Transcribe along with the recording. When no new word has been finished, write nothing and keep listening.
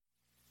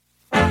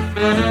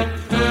Good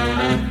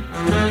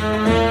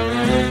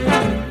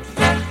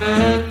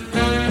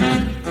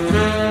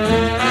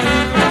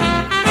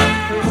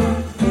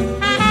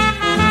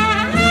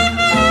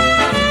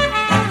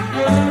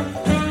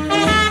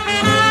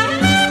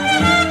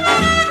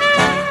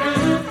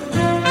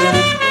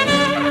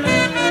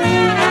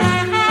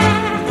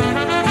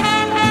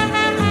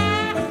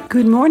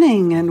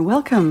morning and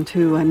welcome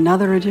to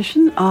another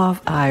edition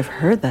of I've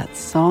Heard That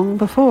Song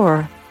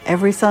Before.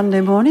 Every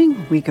Sunday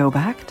morning we go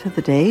back to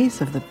the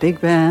days of the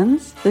big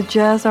bands, the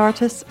jazz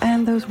artists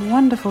and those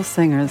wonderful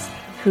singers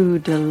who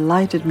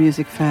delighted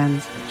music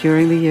fans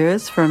during the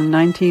years from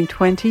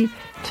 1920 to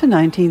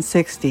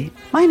 1960.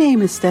 My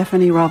name is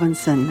Stephanie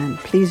Robinson and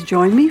please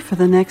join me for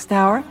the next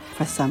hour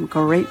for some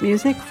great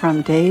music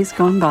from days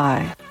gone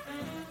by.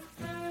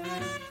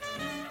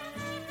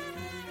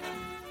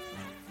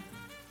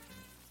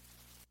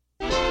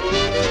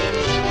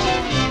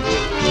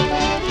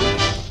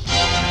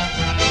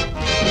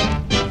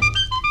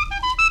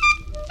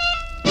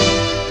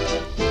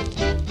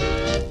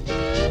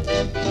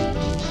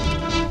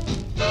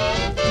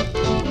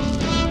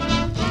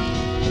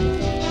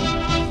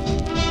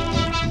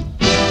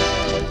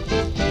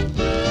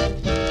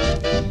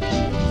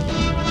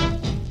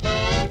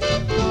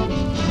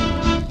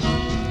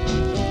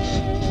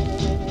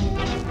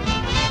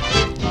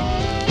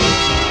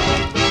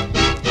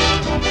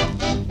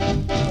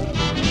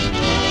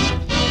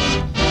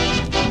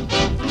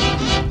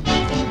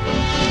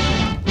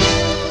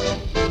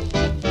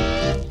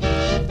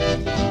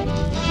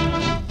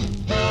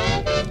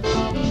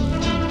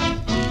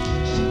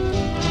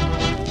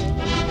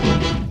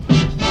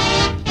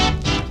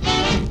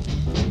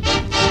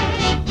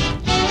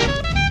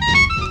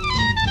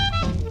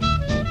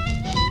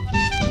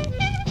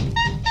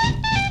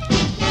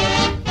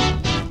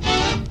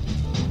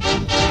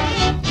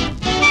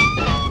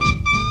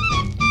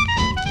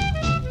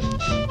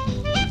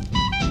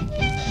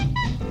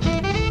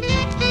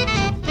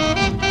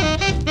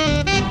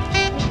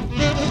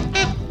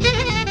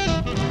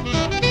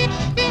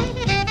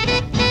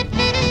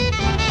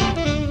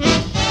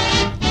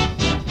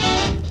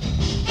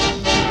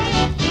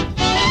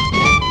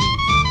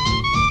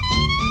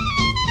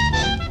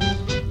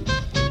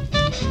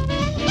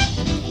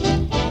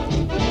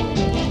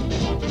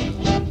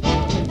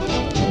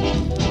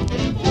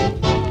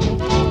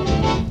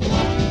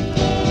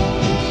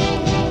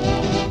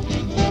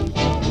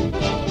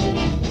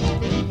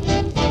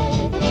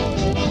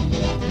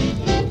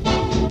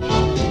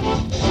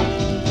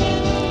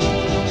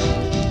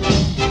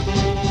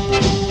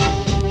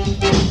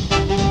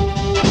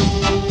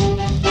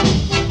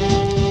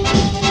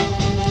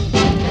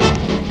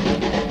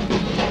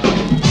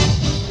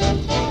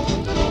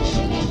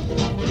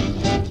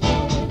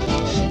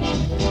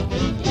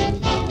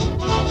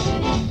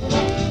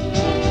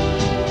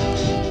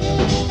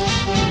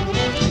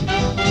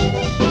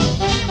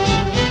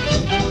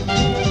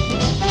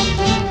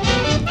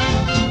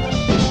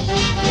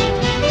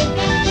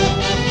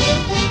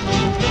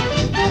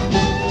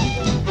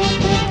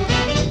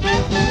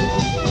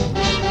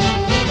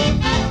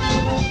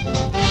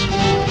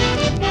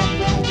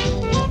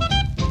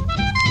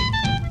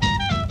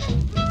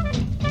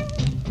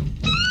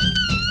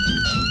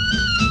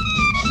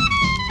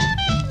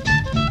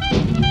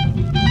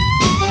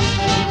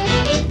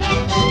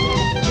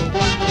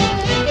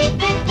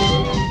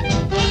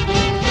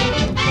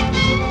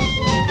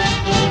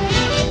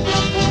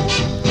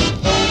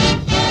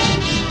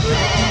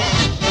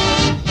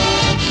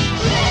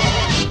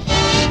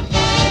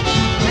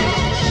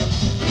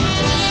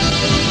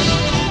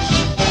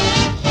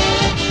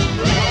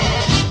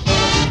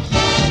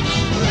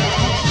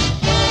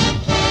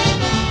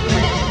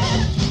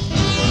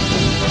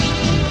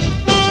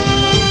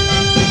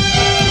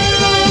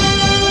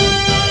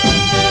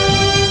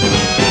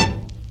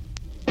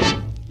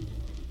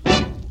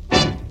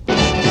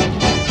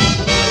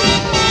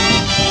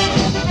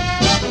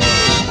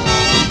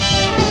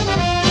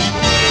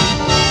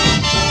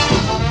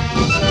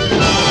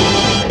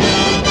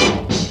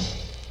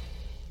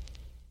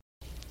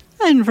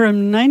 And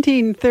from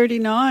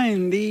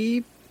 1939,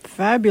 the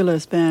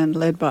fabulous band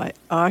led by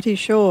Artie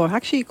Shaw,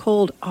 actually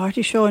called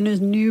Artie Shaw and His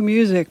New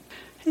Music,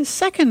 his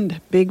second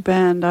big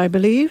band, I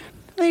believe.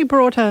 They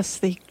brought us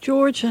the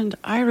George and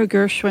Ira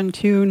Gershwin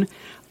tune,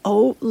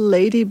 Oh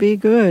Lady Be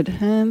Good,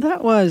 and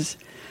that was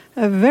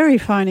a very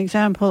fine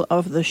example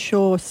of the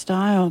Shaw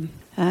style.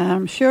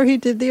 I'm sure he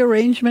did the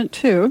arrangement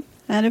too,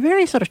 and a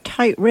very sort of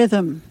tight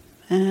rhythm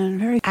and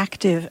very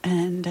active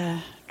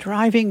and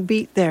driving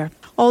beat there.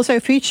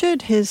 Also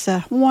featured his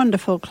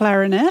wonderful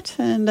clarinet,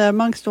 and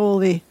amongst all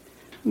the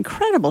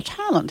incredible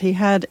talent he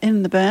had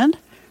in the band,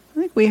 I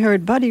think we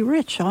heard Buddy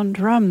Rich on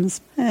drums.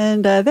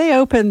 And they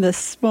opened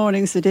this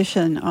morning's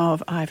edition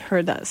of I've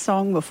Heard That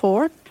Song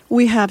Before.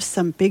 We have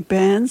some big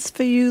bands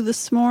for you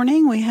this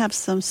morning. We have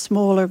some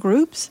smaller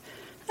groups,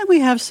 and we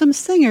have some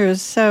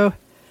singers. So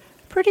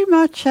pretty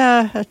much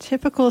a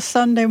typical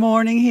Sunday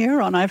morning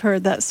here on I've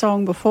Heard That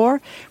Song Before.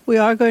 We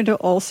are going to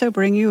also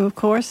bring you, of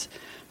course,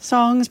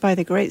 songs by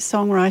the great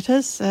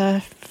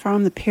songwriters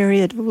from the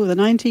period the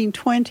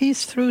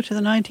 1920s through to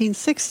the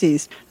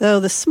 1960s. Though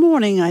this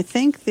morning, I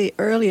think the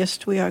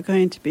earliest we are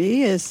going to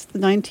be is the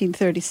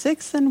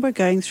 1936, and we're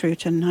going through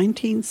to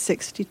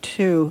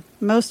 1962.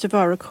 Most of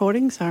our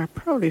recordings are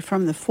probably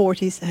from the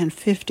 40s and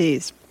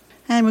 50s.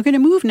 And we're going to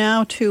move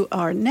now to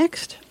our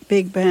next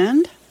big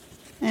band.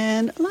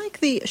 And like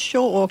the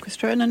Shaw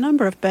Orchestra and a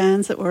number of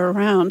bands that were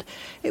around,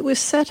 it was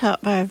set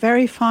up by a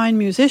very fine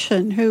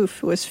musician who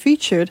was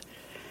featured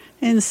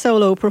in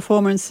solo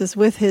performances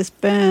with his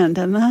band,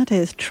 and that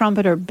is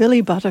trumpeter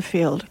Billy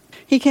Butterfield.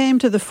 He came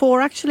to the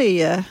fore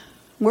actually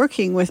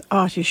working with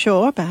Artie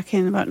Shaw back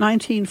in about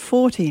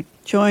 1940.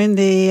 Joined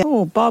the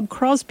Bob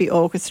Crosby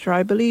Orchestra,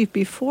 I believe,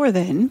 before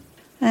then.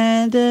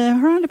 And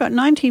around about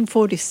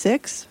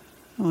 1946,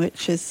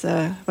 which is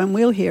when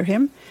we'll hear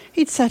him,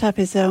 he'd set up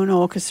his own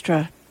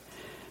orchestra.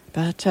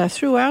 But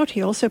throughout,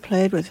 he also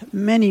played with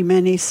many,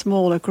 many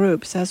smaller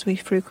groups, as we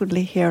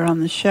frequently hear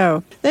on the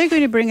show. They're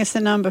going to bring us a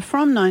number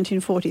from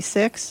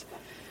 1946,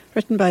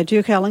 written by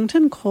Duke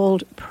Ellington,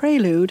 called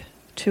Prelude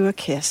to a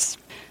Kiss.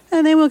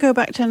 And then we'll go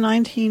back to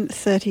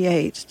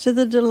 1938, to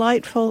the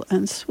delightful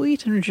and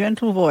sweet and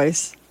gentle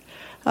voice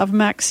of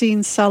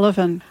Maxine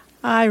Sullivan.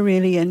 I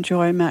really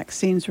enjoy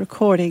Maxine's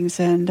recordings,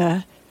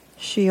 and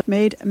she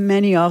made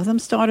many of them.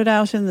 Started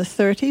out in the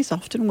 30s,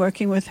 often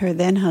working with her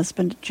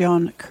then-husband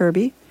John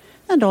Kirby,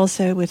 and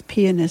also with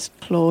pianist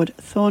Claude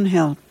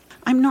Thornhill.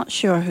 I'm not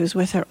sure who's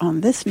with her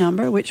on this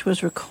number, which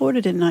was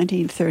recorded in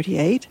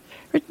 1938,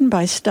 written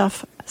by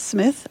Stuff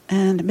Smith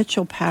and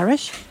Mitchell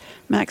Parrish.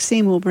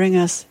 Maxine will bring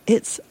us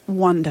It's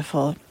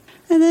Wonderful.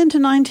 And then to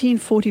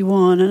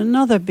 1941, and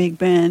another big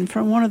band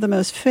from one of the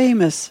most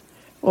famous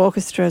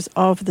orchestras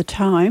of the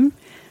time,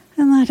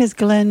 and that is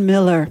Glenn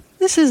Miller.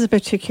 This is a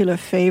particular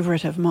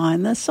favorite of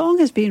mine. The song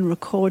has been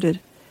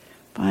recorded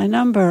by a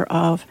number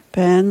of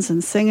bands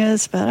and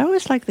singers, but I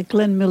always like the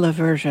Glenn Miller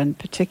version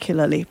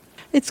particularly.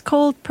 It's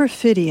called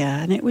Perfidia,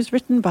 and it was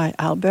written by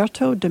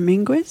Alberto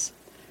Dominguez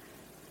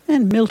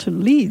and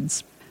Milton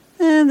Leeds.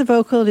 And the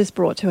vocal is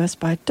brought to us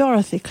by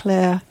Dorothy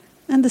Clare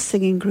and the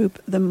singing group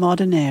The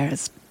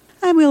Modernaires.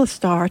 And we'll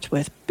start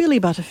with Billy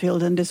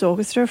Butterfield and his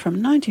orchestra from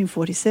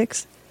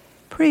 1946,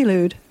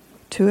 Prelude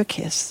to a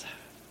Kiss.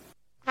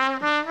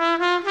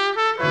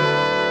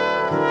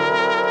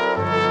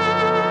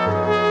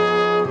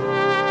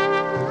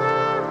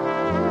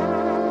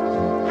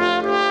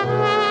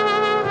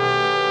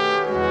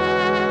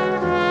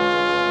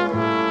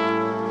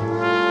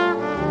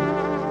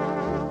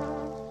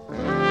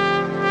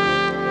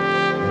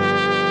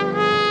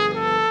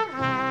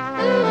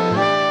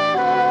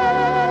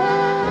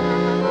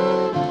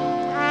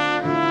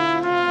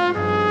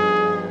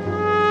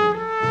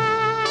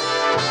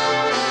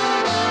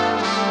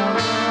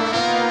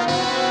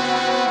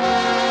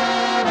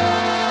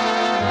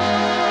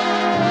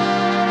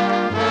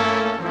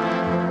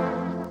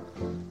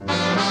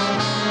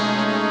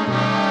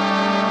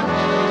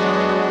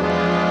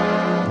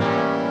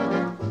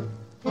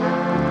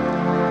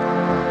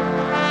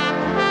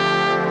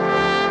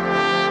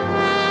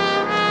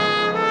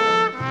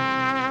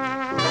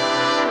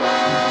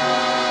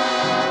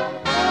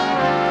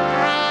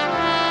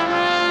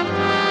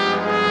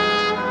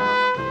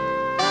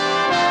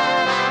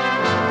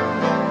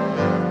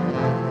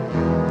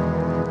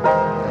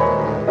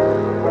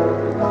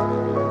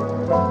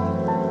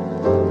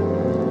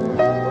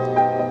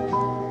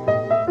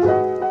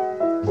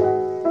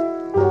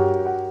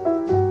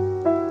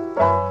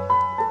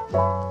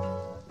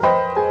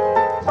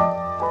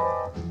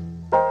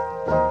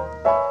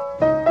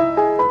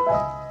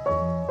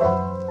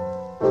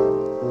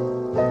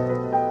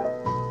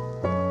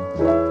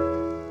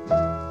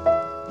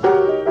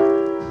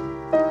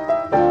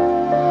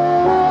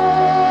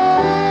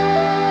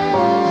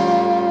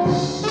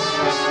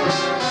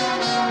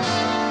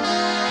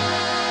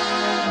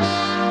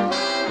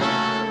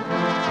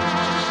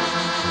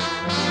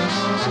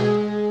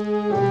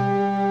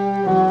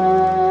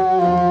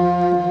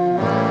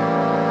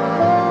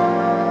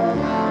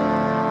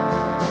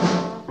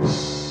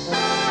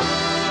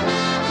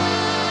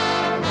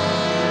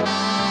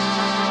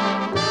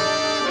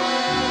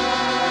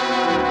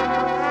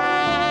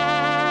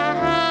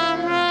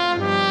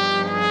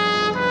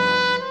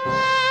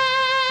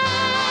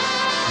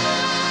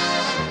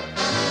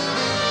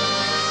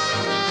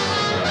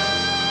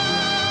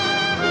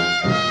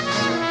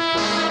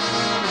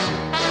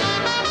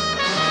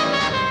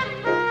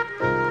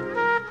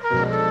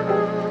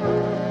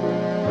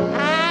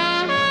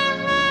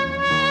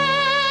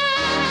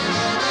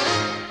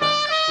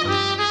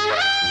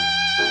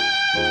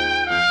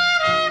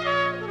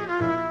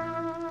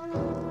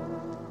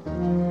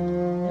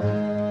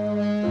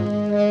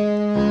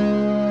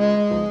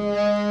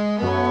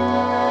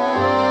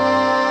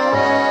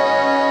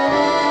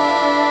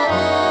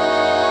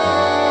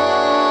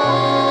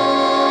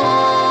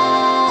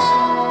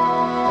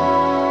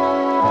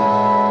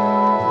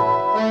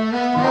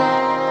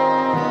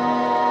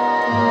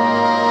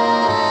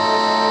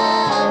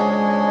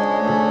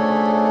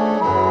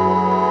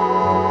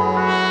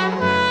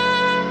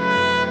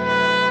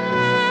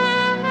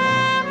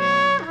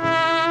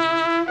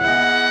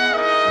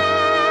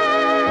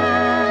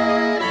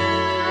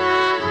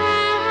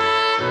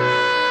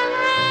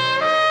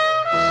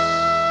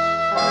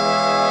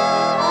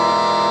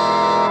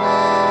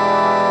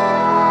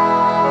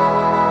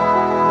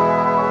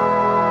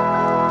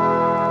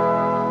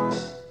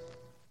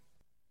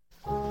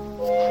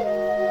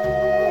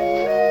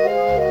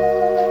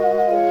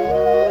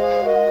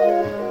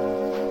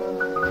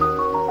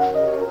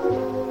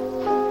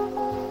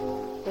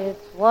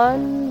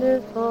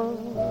 wonderful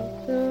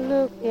to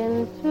look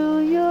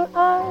into your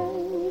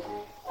eyes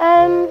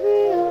and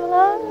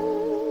realize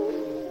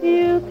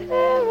you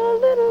care a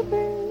little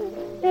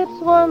bit.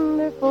 It's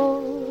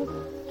wonderful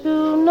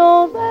to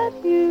know that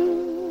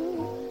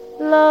you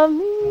love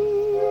me.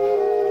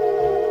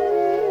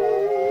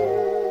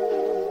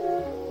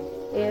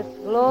 It's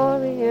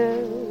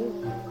glorious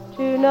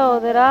to know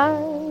that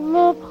I'm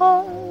a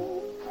part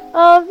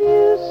of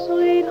you,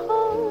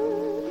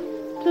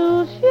 sweetheart,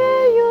 to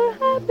share your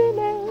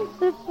happiness.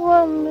 It's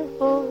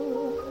wonderful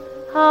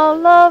how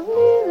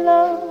lovely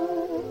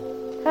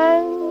love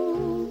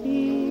can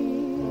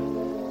be.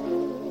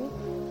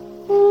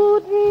 Who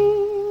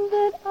dreamed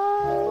that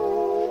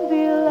I'd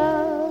be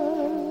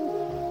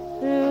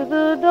loved through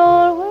the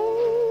doorway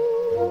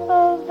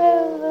of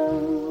heaven?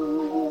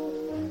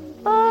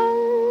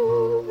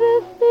 I'm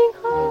drifting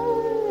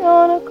high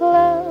on a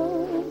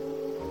cloud.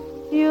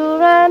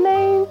 You're an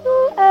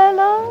angel and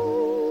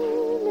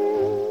I'm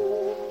in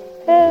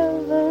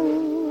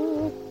heaven.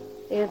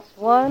 It's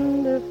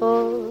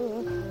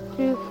wonderful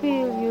to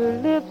feel your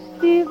lips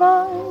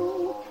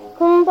divine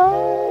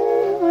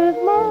combined with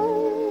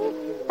mine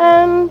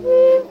and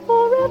dream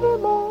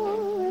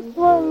forevermore. It's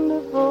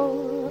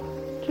wonderful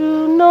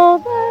to know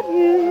that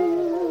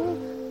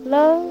you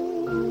love me.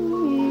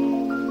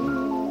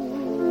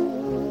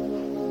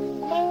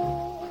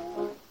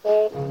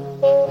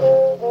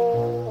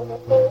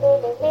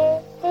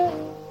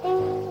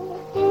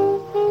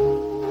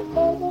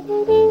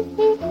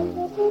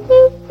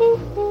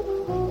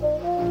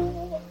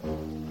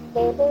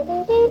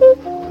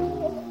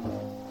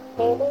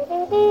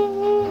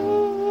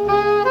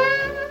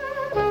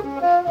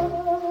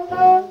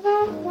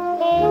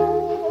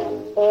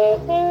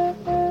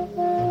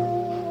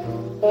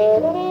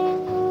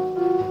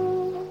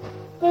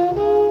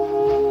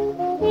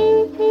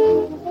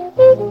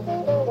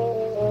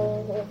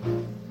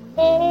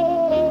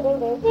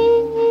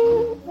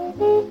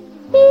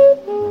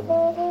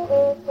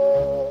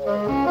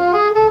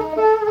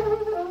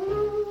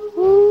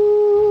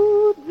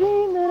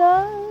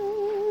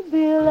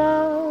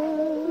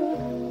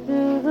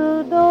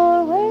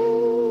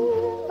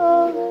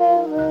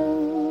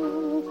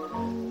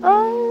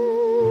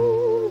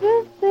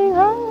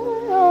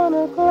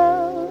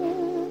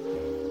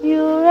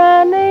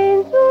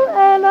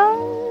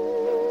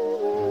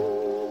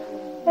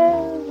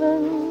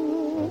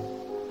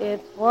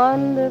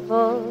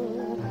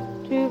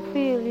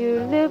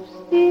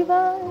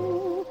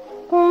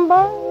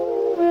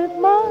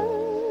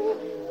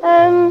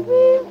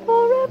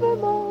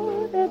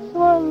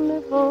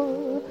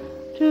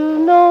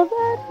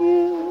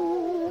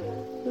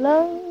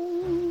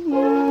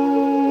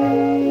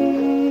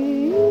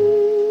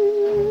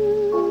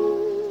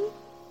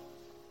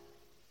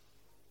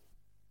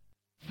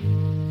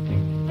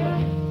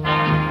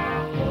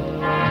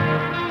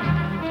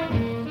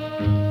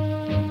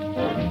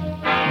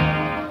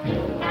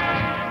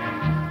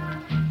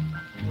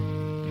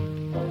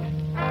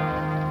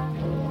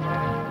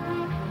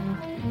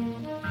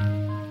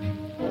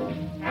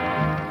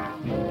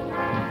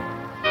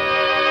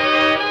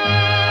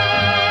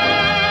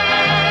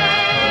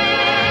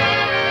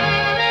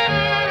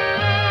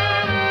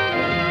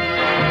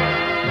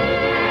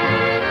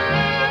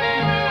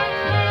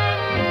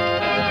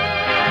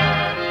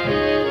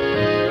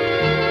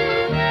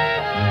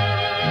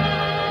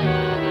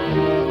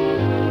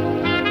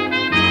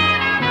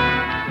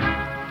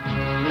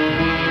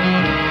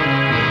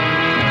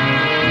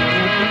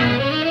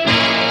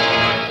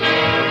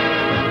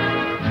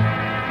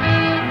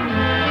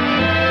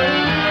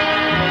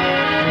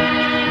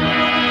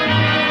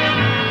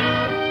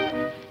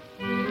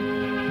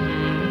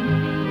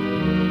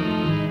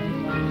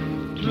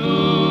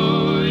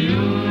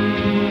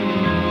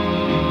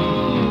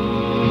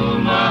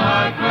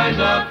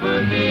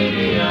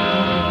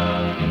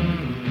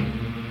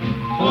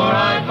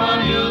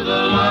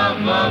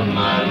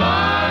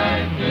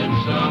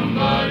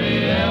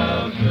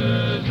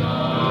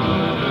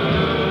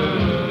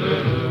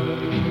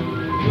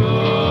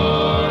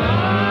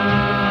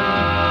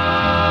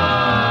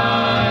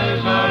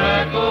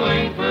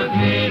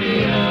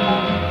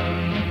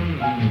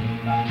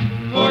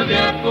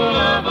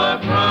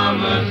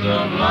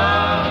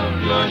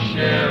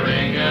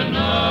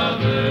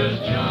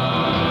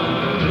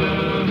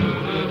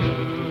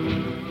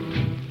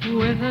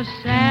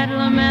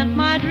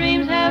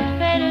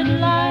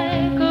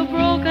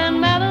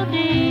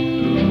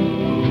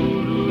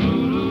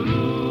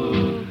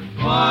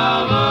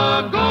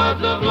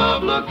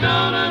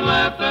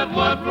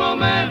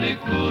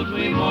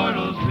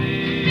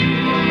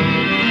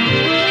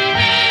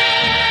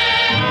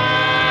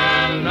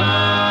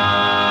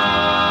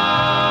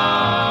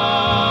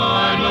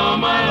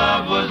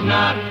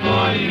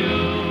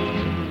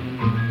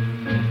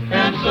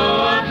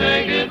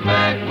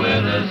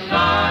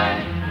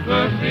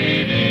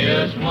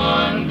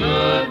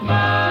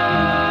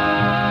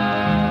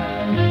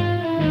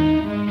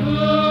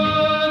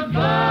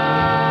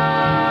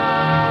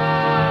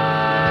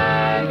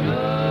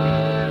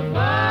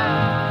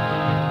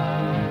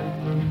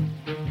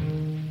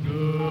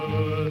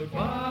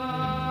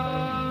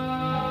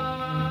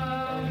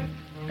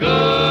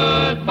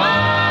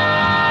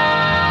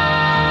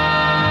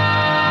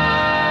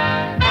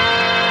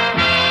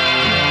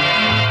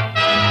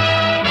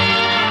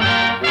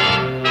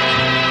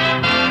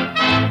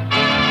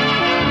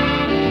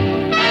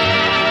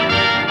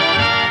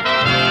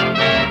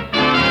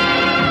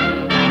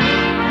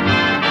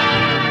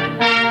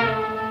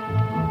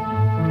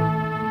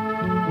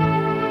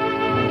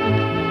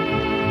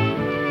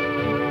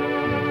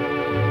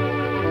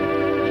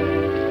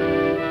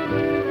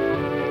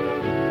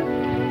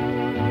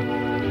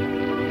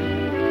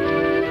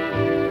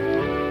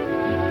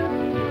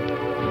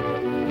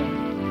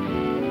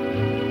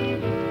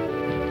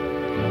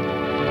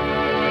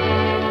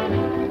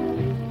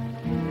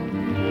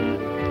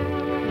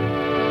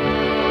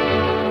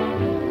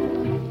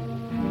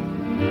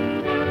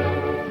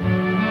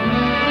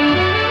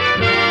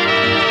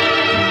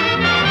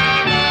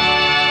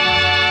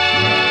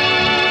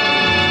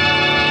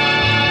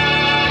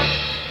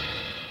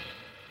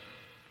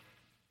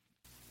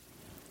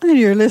 And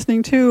you're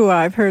listening to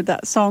I've Heard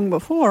That Song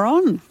Before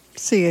on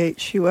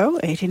CHUO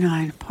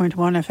 89.1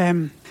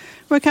 FM.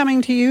 We're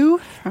coming to you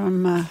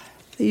from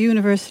the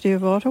University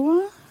of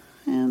Ottawa,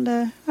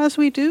 and as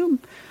we do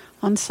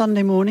on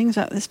Sunday mornings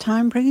at this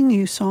time, bringing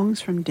you songs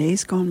from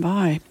days gone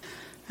by.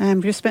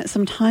 And we spent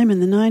some time in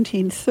the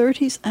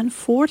 1930s and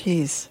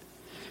 40s.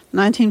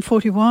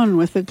 1941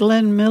 with the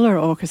Glenn Miller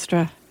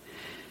Orchestra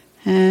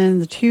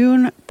and the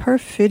tune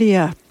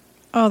Perfidia.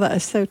 Oh, that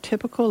is so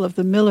typical of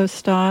the Miller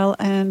style,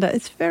 and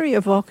it's very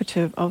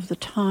evocative of the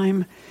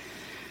time.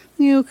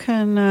 You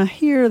can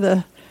hear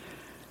the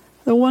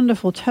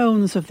wonderful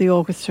tones of the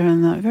orchestra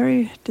in that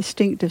very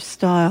distinctive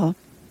style.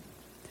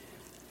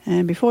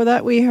 And before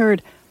that we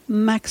heard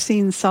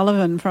Maxine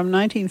Sullivan from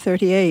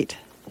 1938.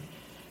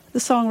 The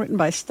song written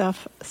by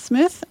Stuff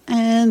Smith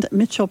and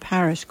Mitchell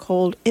Parrish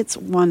called It's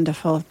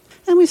Wonderful.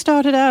 And we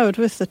started out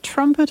with the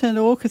trumpet and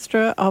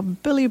orchestra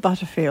of Billy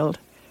Butterfield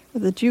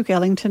with the Duke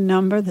Ellington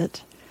number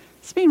that's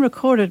been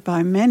recorded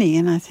by many,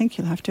 and I think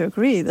you'll have to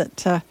agree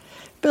that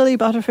Billy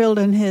Butterfield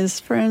and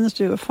his friends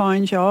do a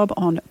fine job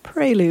on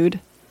Prelude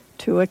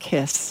to a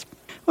Kiss.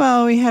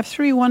 Well, we have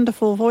three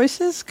wonderful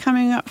voices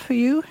coming up for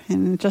you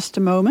in just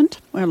a moment.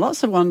 Well,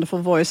 lots of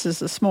wonderful voices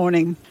this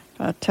morning.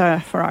 But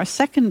for our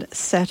second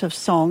set of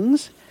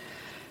songs,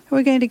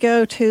 we're going to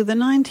go to the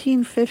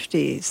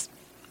 1950s.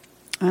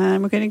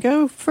 And we're going to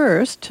go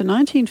first to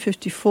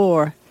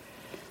 1954,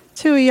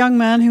 to a young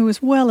man who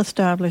was well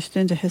established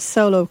into his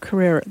solo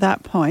career at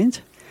that point.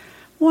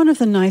 One of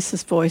the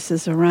nicest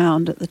voices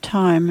around at the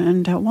time,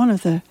 and one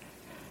of the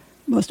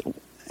most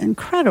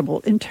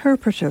incredible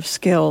interpretive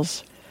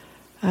skills.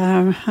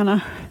 And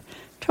I'm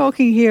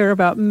talking here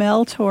about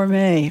Mel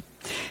Torme.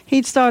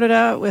 He'd started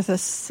out with a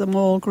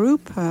small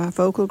group, a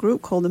vocal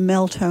group called the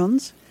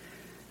Meltones.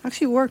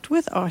 Actually worked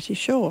with Artie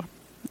Shaw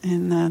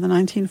in the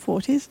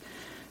 1940s.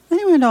 Then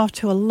he went off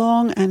to a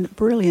long and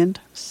brilliant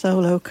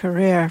solo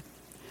career.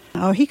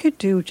 Oh, he could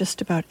do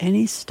just about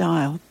any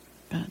style.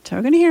 But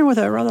we're going to hear him with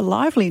a rather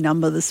lively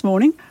number this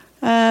morning.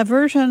 A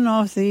version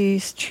of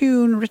the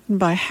tune written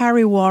by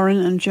Harry Warren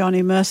and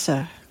Johnny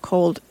Mercer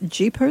called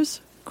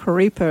Jeepers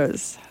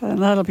Creepers.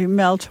 And that'll be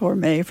Mel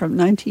Torme from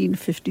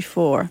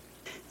 1954.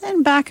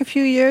 Then back a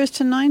few years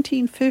to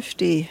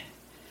 1950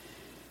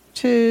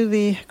 to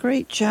the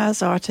great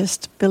jazz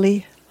artist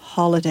Billie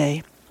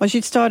Holiday. Well,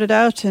 she'd started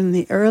out in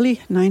the early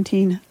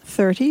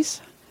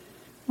 1930s,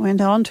 went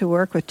on to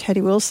work with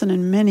Teddy Wilson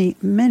and many,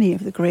 many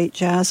of the great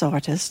jazz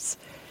artists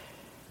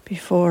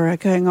before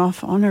going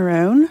off on her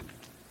own.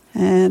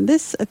 And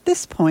at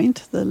this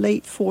point, the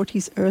late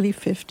 40s, early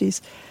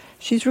 50s,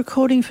 she's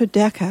recording for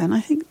Decca, and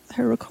I think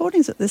her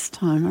recordings at this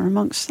time are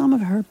amongst some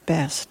of her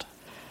best.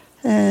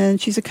 And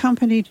she's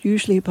accompanied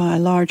usually by a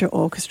larger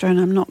orchestra, and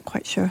I'm not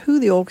quite sure who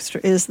the orchestra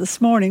is this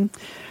morning,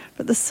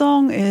 but the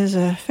song is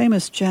a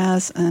famous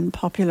jazz and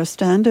popular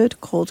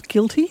standard called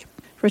Guilty,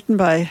 written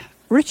by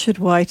Richard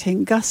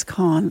Whiting, Gus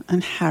Kahn,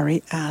 and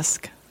Harry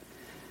Ask.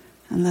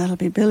 And that'll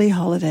be Billie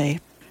Holiday.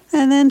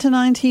 And then to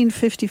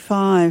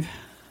 1955,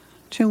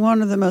 to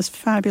one of the most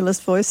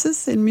fabulous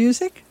voices in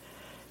music,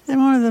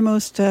 and one of the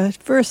most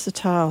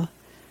versatile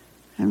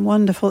and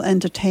wonderful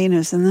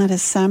entertainers, and that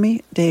is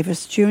Sammy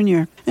Davis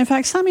Jr. In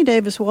fact, Sammy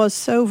Davis was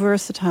so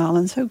versatile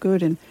and so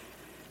good in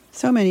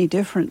so many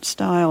different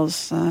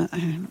styles,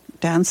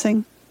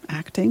 dancing,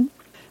 acting,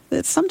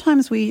 that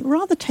sometimes we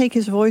rather take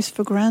his voice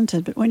for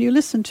granted, but when you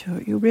listen to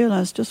it, you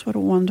realize just what a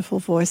wonderful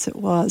voice it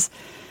was.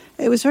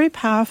 It was very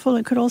powerful.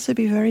 It could also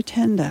be very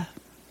tender,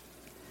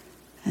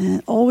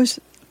 and always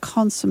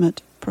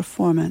consummate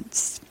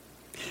performance.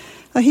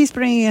 He's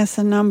bringing us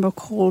a number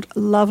called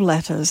Love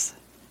Letters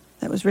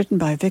that was written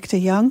by Victor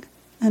Young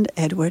and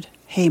Edward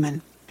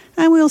Heyman.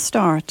 And we'll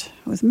start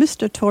with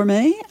Mr.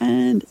 Torme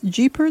and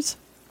Jeepers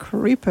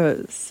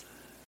Creepers.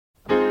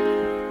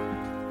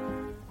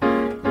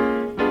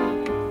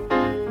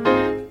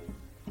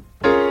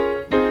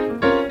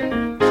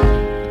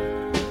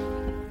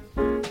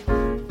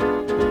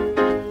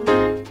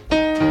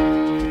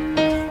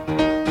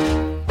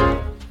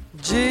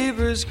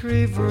 Jeepers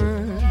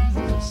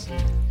Creepers,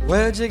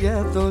 where'd you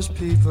get those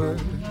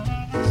peepers?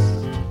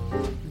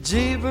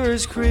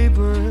 Jeepers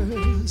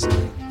Creepers,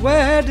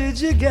 where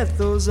did you get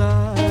those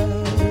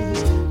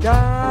eyes?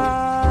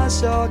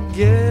 Gosh, oh,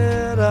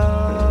 get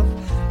up,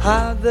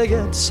 how'd they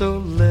get so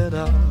lit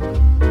up?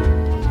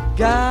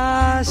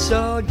 Gosh,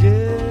 oh,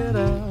 get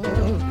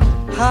up,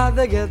 how'd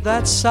they get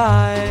that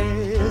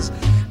size?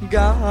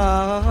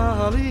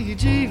 Golly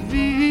gee,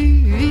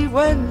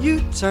 when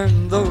you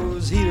turn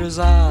those heaters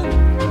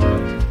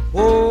on,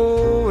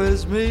 woe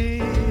is me,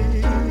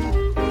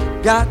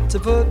 got to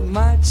put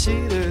my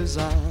cheaters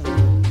on.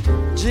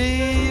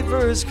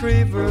 Jeepers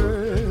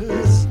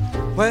Creepers,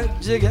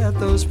 where'd you get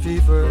those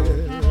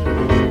peepers?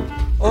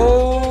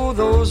 Oh,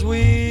 those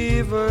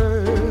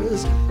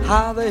weavers,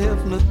 how they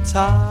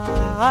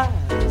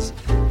hypnotize.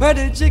 Where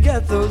did you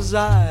get those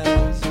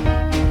eyes?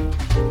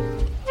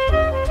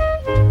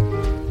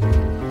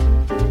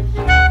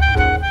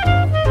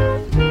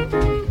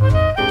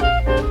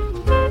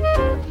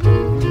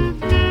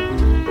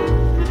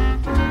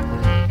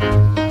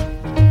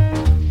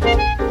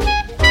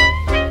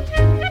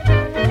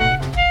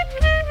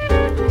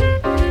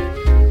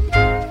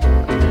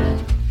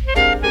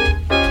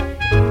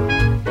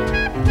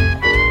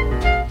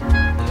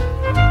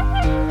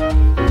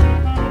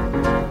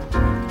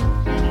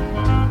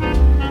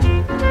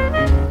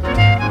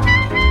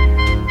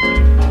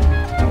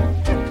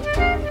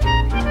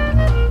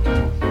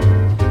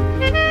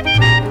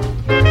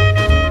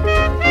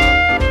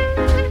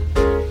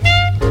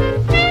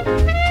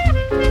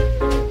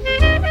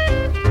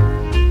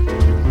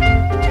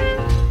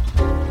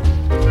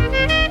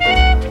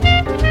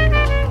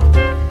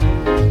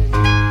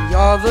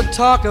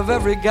 talk of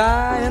every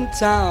guy in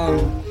town.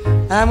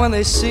 And when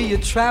they see you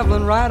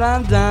traveling right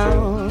on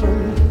down,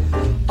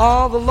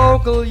 all the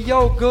local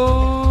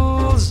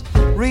yokels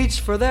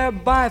reach for their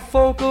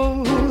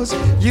bifocals.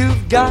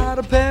 You've got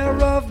a pair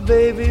of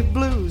baby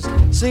blues,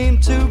 seem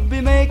to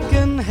be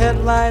making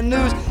headline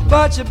news,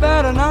 but you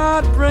better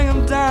not bring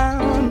them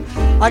down.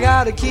 I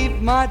gotta keep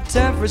my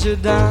temperature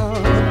down.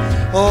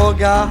 Oh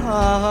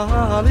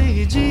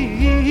golly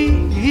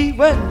gee,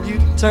 when you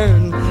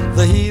turn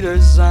the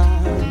heaters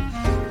on,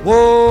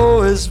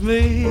 woe is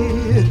me,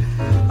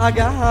 I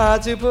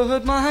got to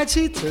put my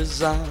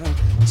cheaters on.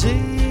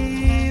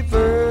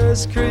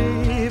 Jeepers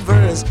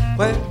creepers,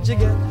 where'd you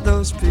get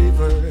those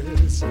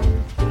peepers?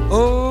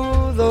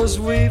 Oh, those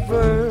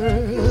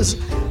weepers,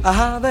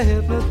 how they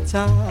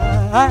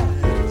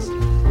hypnotize.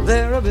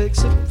 They're a big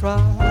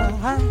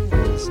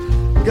surprise,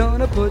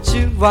 gonna put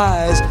you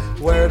wise.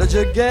 Where did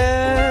you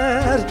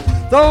get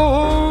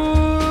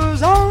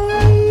those eyes?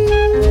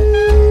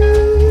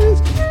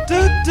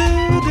 Do do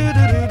do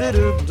do do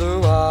do do.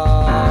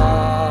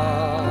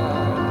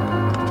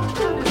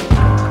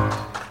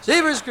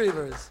 Jeepers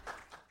creepers.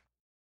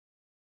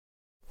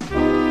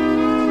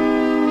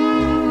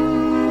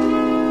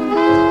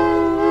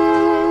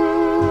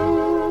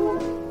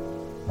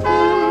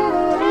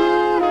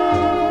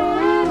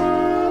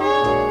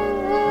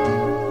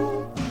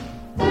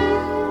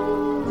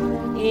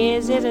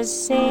 Is it a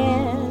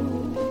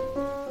sin?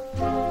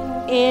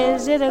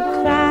 Is it a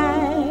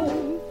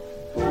crime?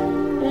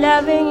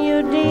 Loving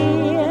you,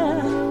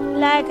 dear,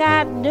 like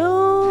I do.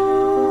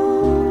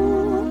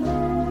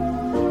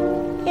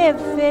 If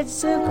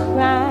it's a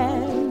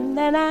crime,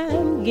 then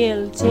I'm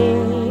guilty.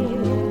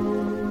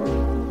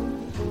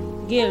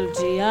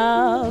 Guilty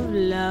of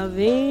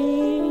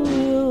loving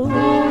you.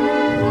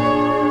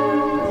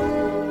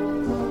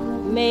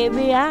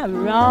 Maybe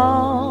I'm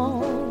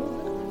wrong,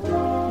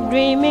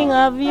 dreaming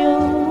of you,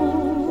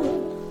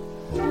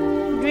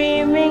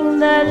 dreaming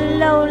the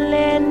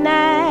lonely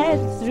night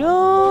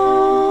through.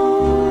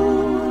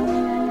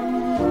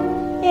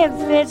 If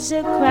it's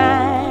a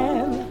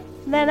crime,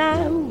 then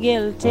I'm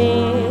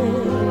guilty.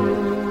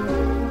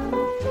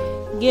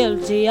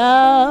 Guilty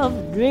of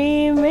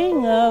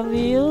dreaming of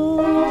you.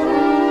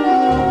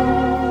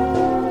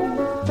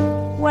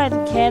 What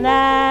can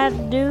I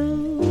do?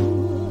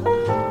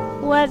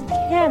 What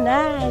can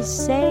I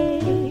say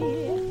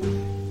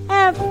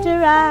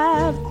after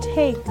I've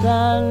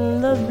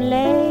taken the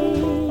blame?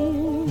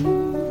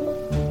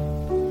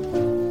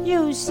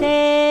 You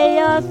say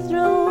you're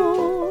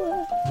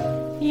through,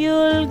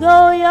 you'll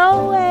go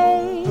your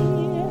way,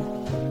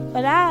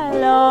 but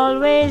I'll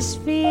always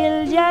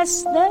feel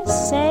just the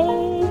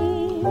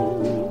same.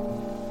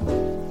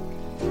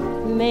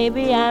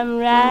 Maybe I'm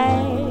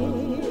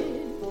right,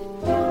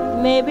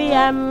 maybe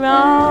I'm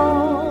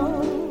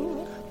wrong,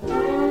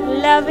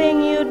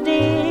 loving you,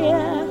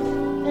 dear,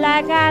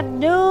 like I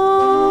do.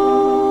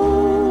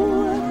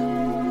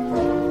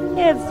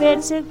 If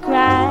it's a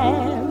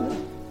crime,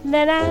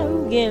 then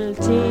I'm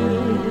guilty.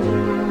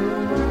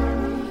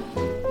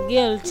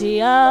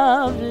 Guilty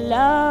of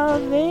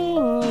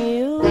loving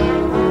you.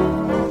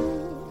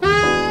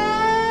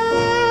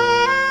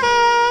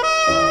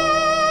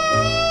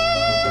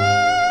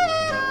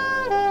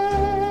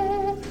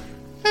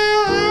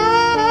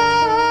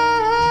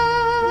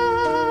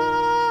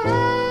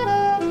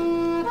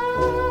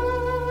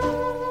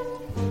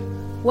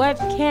 What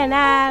can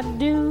I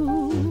do?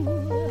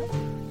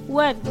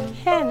 What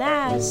can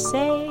I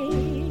say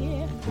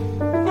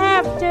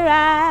after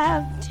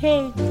I've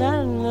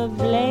taken the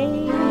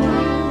blame?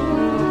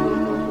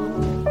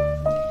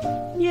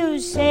 You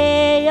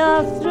say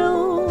you're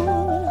through,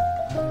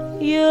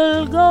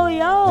 you'll go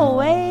your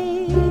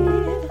way,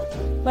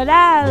 but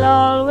I'll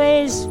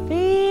always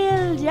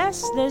feel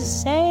just the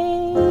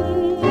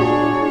same.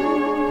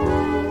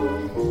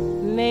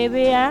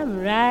 Maybe I'm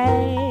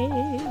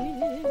right,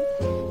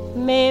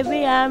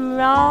 maybe I'm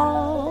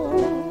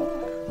wrong,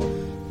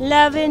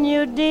 loving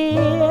you,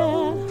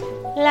 dear,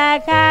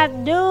 like I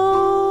do.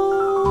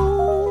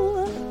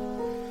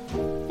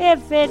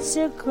 If it's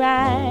a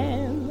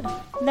crime,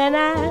 then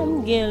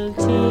I'm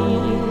guilty.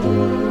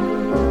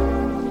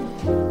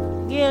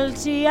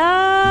 Guilty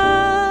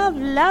of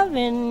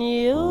loving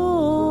you.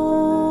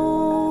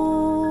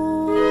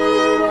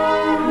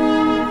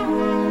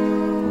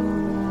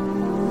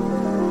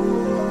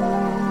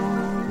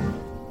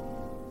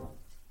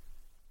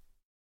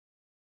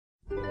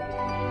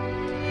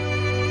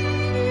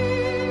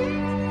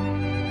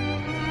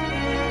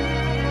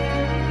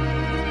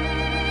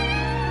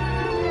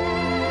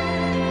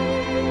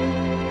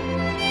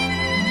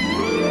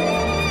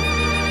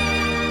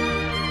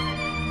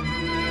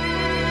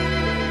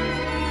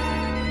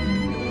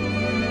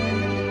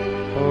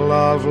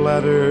 Love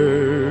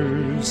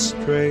letters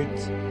straight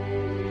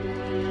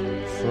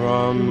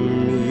from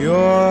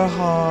your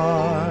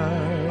heart.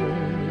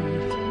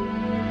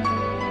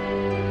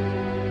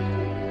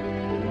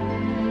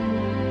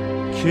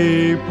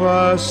 Keep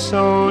us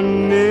so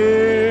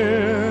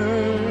near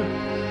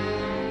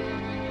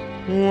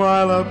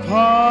while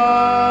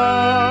apart.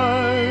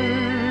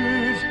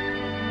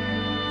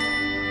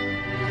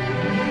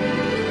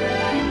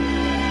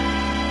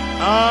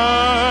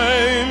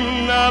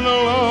 I'm not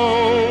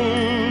alone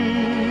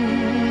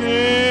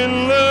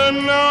in the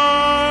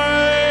night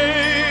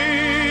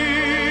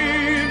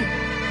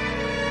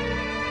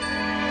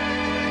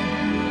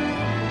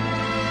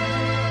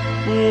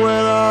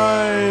when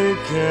I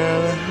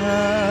can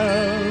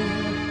have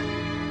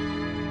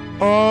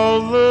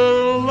all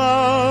the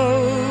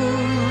love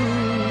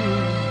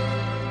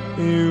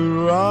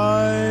you write.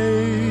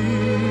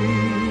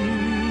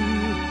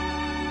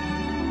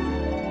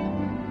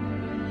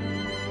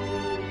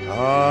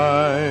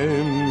 I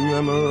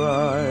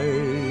memorized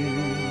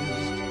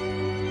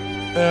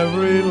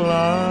every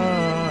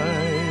line.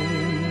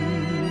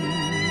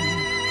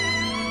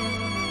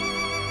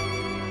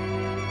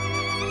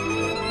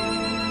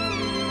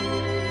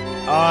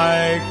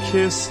 I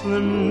kiss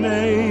the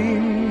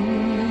name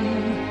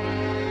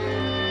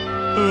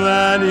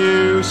that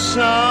you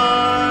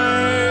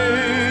sign,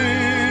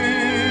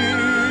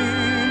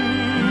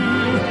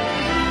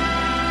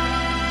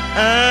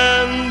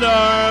 and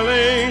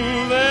darling,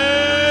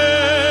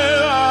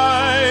 then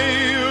I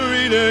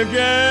read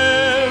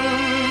again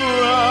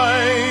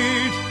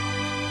right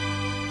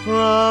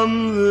from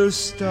the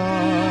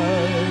start.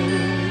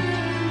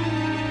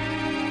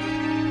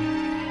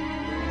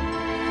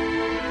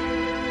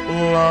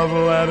 Love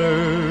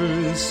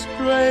letters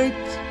straight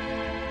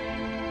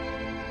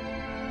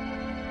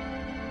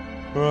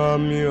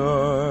from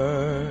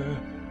your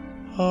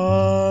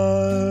heart.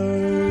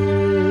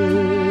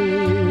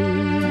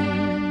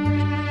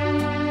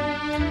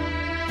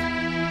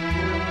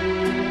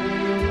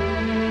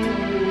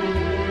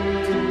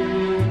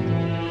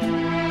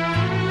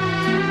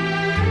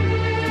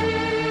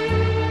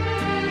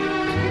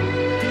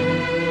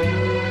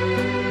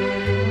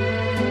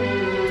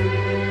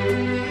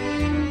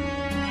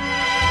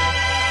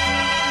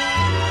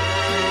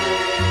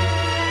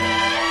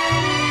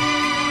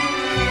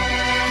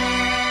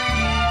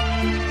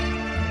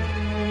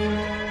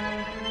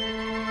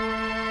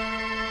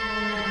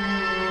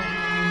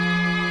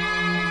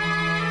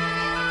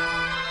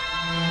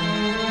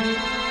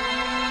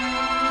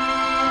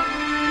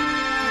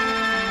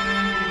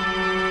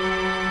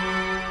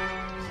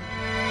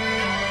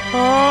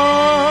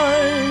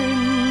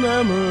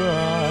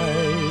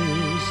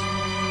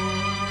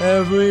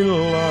 Every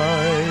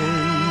line.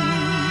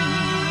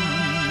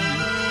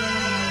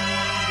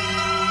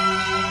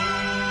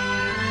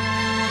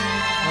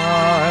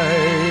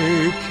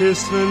 I kiss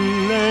the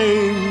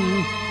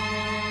name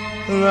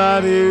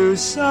that you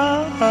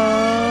sign,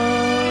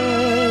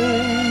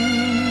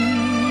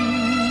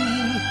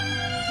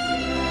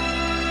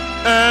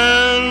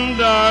 and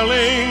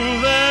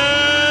darling,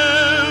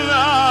 then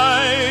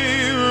I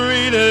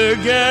read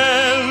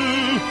again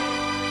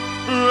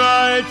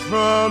right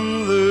from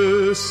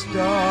the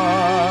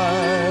start.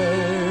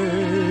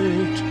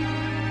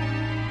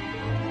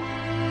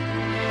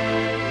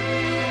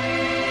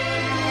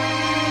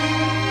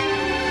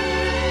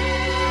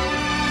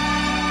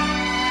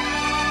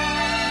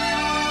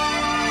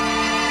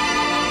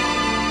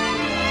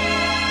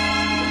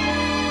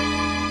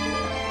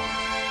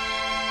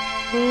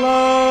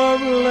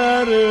 Love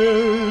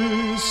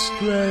letters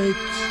straight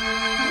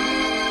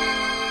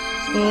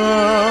from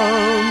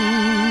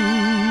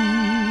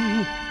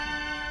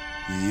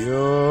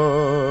your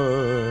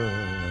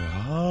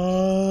heart.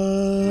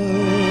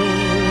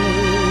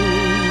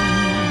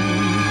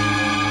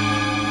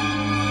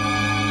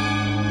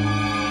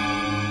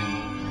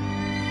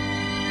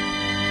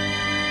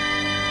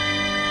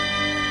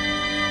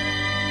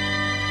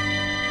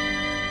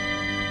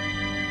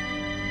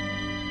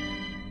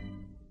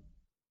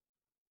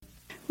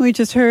 We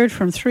just heard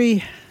from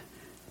three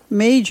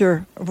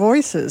major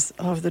voices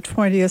of the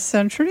 20th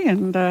century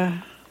and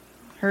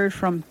heard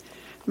from,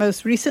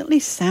 most recently,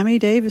 Sammy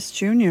Davis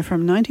Jr.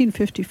 from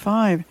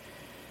 1955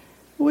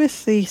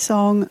 with the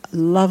song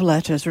Love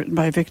Letters, written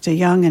by Victor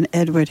Young and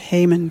Edward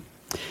Heyman.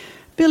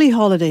 Billie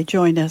Holiday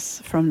joined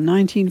us from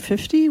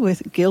 1950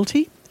 with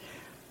Guilty,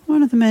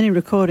 one of the many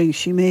recordings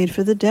she made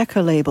for the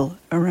Decca label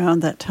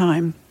around that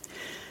time.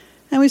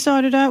 And we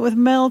started out with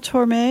Mel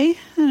Torme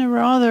and a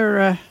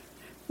rather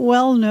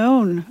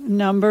well-known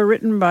number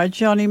written by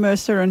Johnny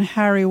Mercer and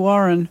Harry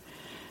Warren,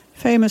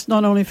 famous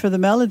not only for the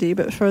melody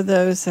but for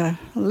those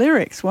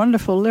lyrics,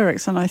 wonderful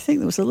lyrics. And I think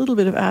there was a little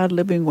bit of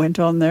ad-libbing went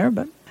on there,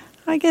 but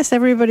I guess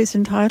everybody's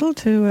entitled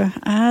to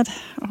add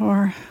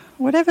or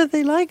whatever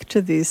they like to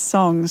these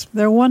songs.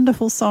 They're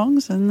wonderful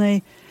songs, and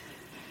they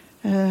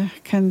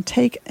can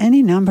take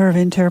any number of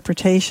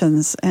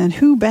interpretations, and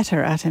who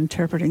better at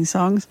interpreting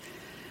songs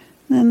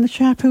than the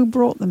chap who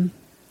brought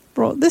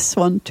this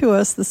one to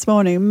us this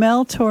morning,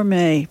 Mel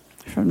Torme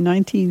from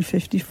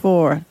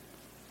 1954.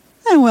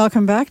 And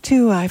welcome back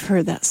to I've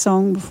Heard That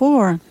Song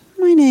Before.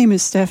 My name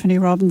is Stephanie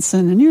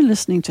Robinson, and you're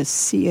listening to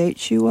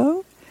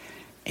CHUO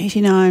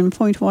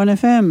 89.1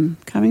 FM,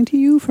 coming to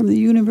you from the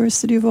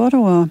University of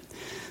Ottawa.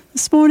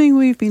 This morning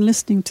we've been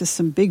listening to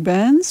some big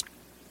bands,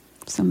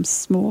 some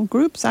small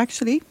groups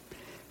actually.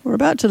 We're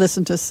about to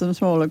listen to some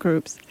smaller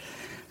groups,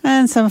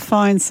 and some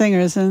fine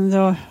singers, and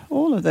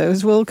all of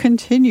those will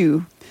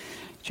continue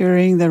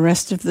during the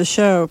rest of the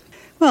show.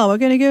 Well, we're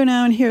going to go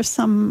now and hear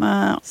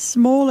some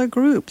smaller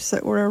groups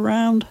that were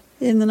around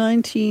in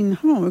the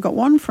we've got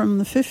one from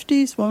the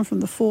 50s, one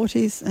from the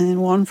 40s,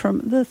 and one from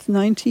the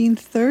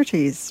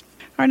 1930s.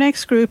 Our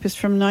next group is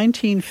from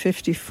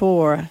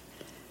 1954,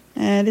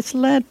 and it's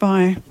led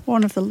by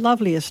one of the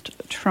loveliest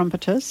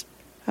trumpeters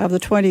of the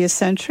 20th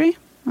century,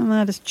 and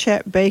that is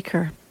Chet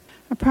Baker.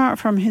 Apart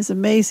from his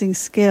amazing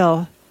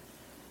skill,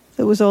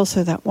 there was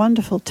also that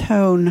wonderful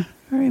tone,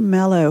 very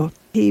mellow.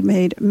 He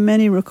made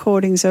many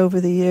recordings over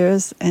the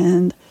years,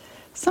 and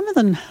some of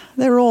them,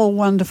 they're all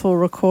wonderful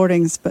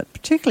recordings, but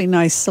particularly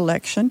nice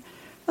selection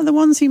are the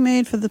ones he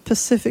made for the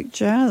Pacific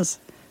Jazz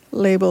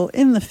label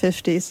in the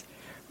 50s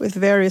with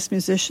various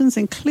musicians,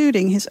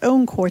 including his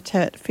own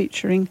quartet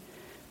featuring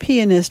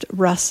pianist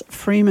Russ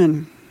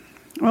Freeman.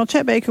 Well,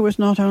 Chet Baker was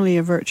not only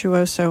a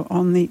virtuoso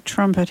on the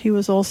trumpet, he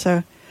was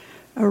also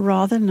a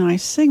rather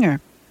nice singer.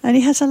 And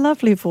he has a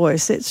lovely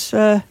voice. It's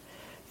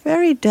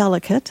very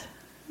delicate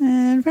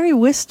and very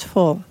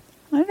wistful.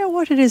 I don't know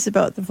what it is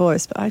about the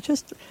voice, but I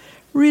just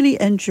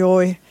really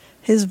enjoy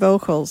his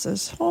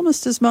vocals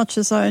almost as much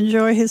as I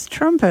enjoy his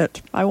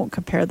trumpet. I won't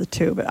compare the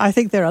two, but I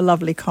think they're a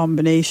lovely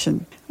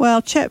combination.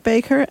 Well, Chet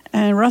Baker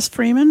and Russ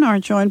Freeman are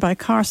joined by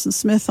Carson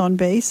Smith on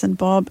bass and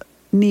Bob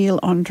Neal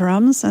on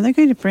drums, and they're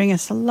going to bring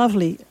us a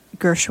lovely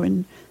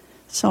Gershwin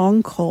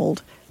song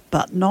called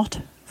But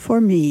Not For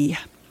Me.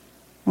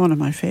 One of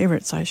my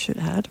favorites, I should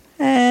add.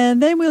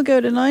 And then we'll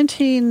go to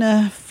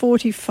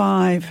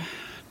 1945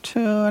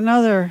 to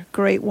another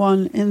great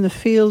one in the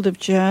field of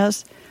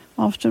jazz,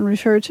 often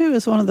referred to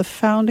as one of the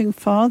founding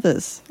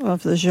fathers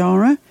of the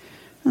genre,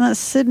 and that's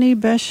Sidney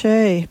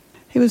Bechet.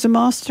 He was a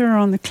master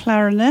on the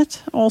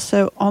clarinet,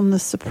 also on the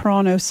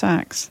soprano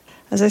sax.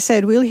 As I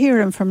said, we'll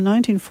hear him from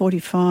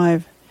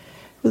 1945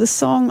 with a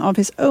song of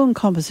his own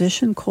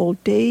composition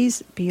called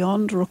Days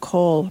Beyond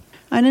Recall.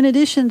 And in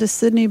addition to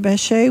Sidney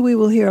Bechet, we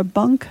will hear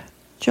Bunk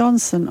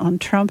Johnson on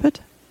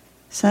trumpet,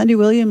 Sandy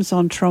Williams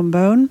on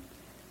trombone,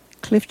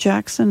 Cliff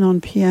Jackson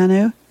on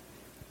piano,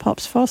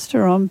 Pops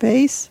Foster on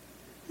bass,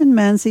 and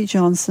Manzi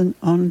Johnson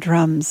on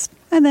drums.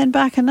 And then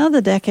back another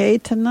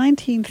decade to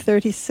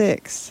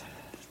 1936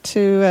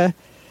 to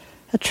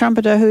a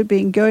trumpeter who had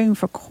been going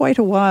for quite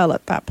a while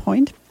at that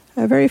point,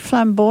 a very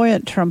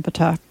flamboyant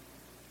trumpeter,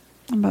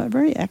 but a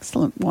very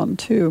excellent one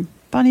too,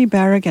 Bunny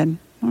Berrigan,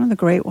 one of the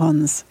great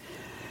ones.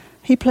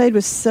 He played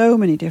with so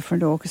many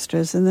different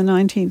orchestras in the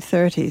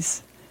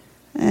 1930s.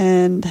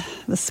 And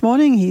this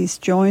morning he's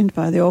joined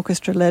by the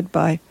orchestra led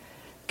by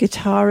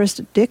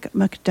guitarist Dick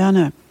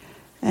McDonough.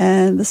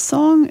 And the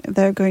song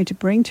they're going to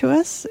bring to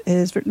us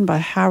is written by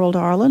Harold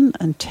Arlen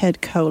and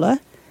Ted Koehler.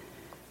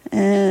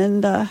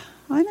 And I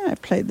know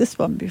I've played this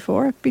one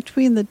before,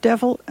 Between the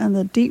Devil and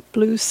the Deep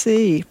Blue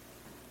Sea.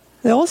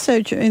 They also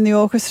in the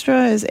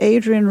orchestra is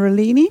Adrian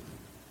Rollini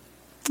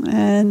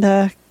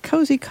and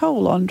Cozy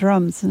Cole on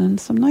drums and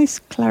some nice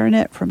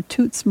clarinet from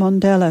Toots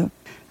Mondello.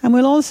 And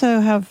we'll also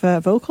have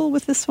vocal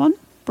with this one,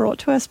 brought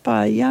to us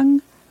by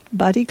young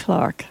Buddy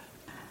Clark.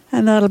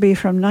 And that'll be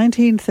from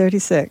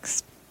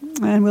 1936.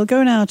 And we'll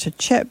go now to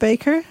Chet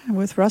Baker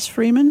with Russ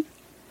Freeman,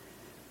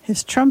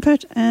 his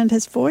trumpet and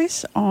his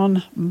voice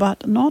on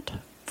But Not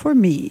For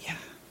Me.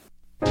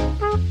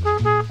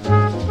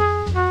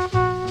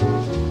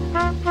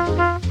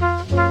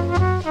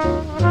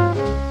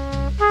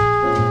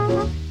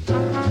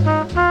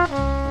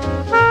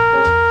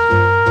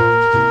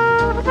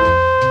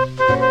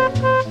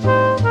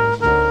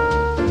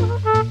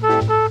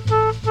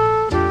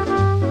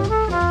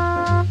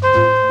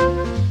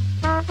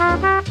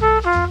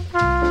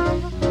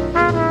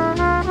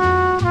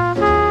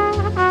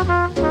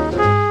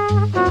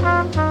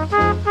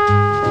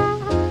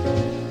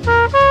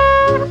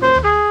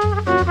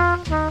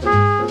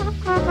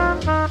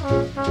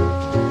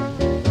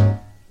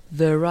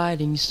 They're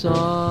writing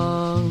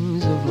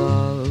songs of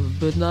love,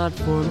 but not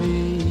for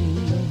me.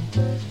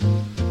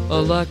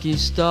 A lucky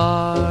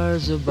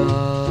stars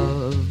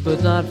above,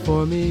 but not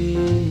for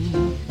me.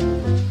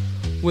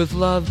 With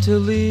love to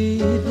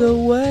lead the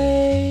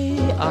way,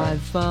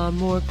 I've found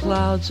more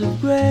clouds of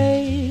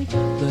gray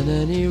than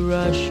any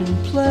Russian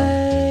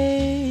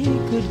play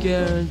could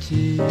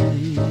guarantee.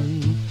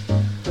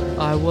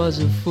 I was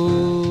a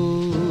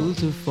fool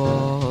to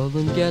fall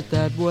and get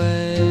that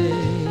way.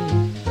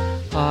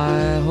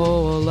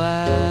 Hi-ho,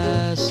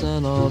 alas,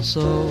 and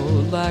also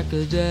lack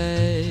a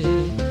day.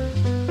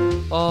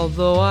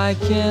 Although I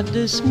can't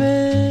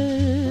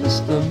dismiss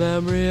the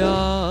memory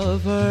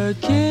of her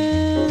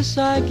kiss,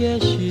 I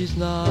guess she's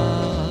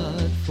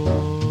not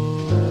for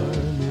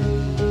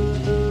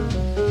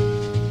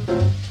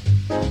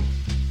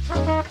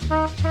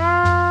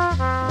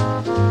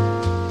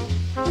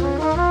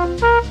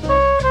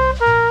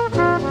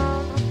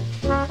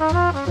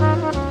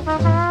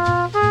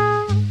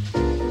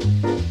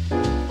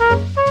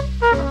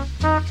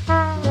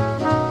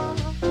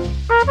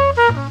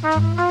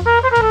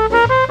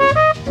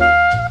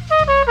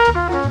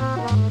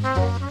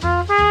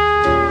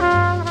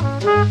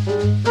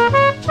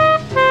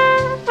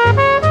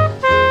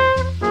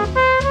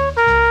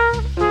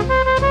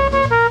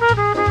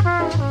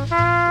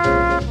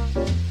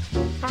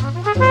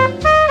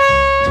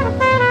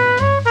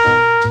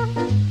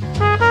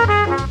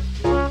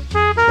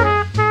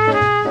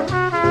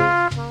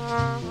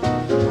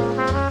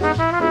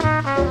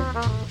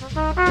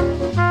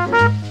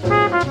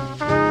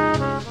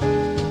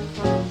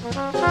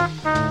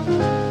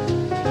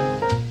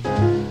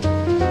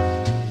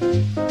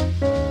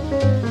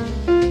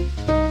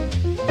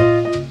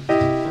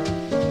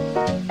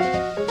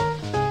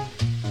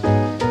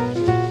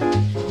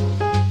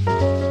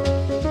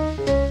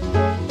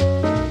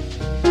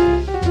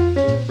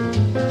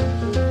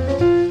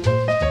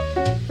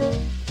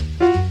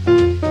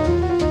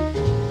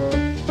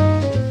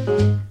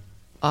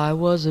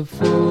was a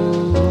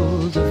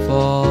fool to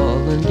fall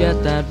and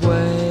get that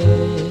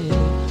way.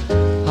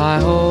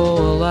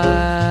 Hi-ho,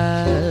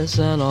 alas,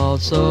 and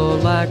also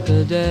lack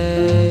a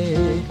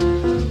day.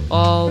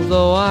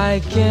 Although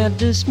I can't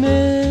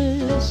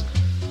dismiss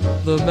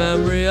the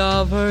memory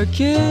of her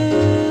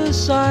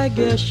kiss, I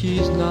guess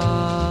she's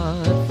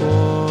not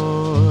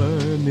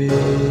for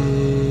me.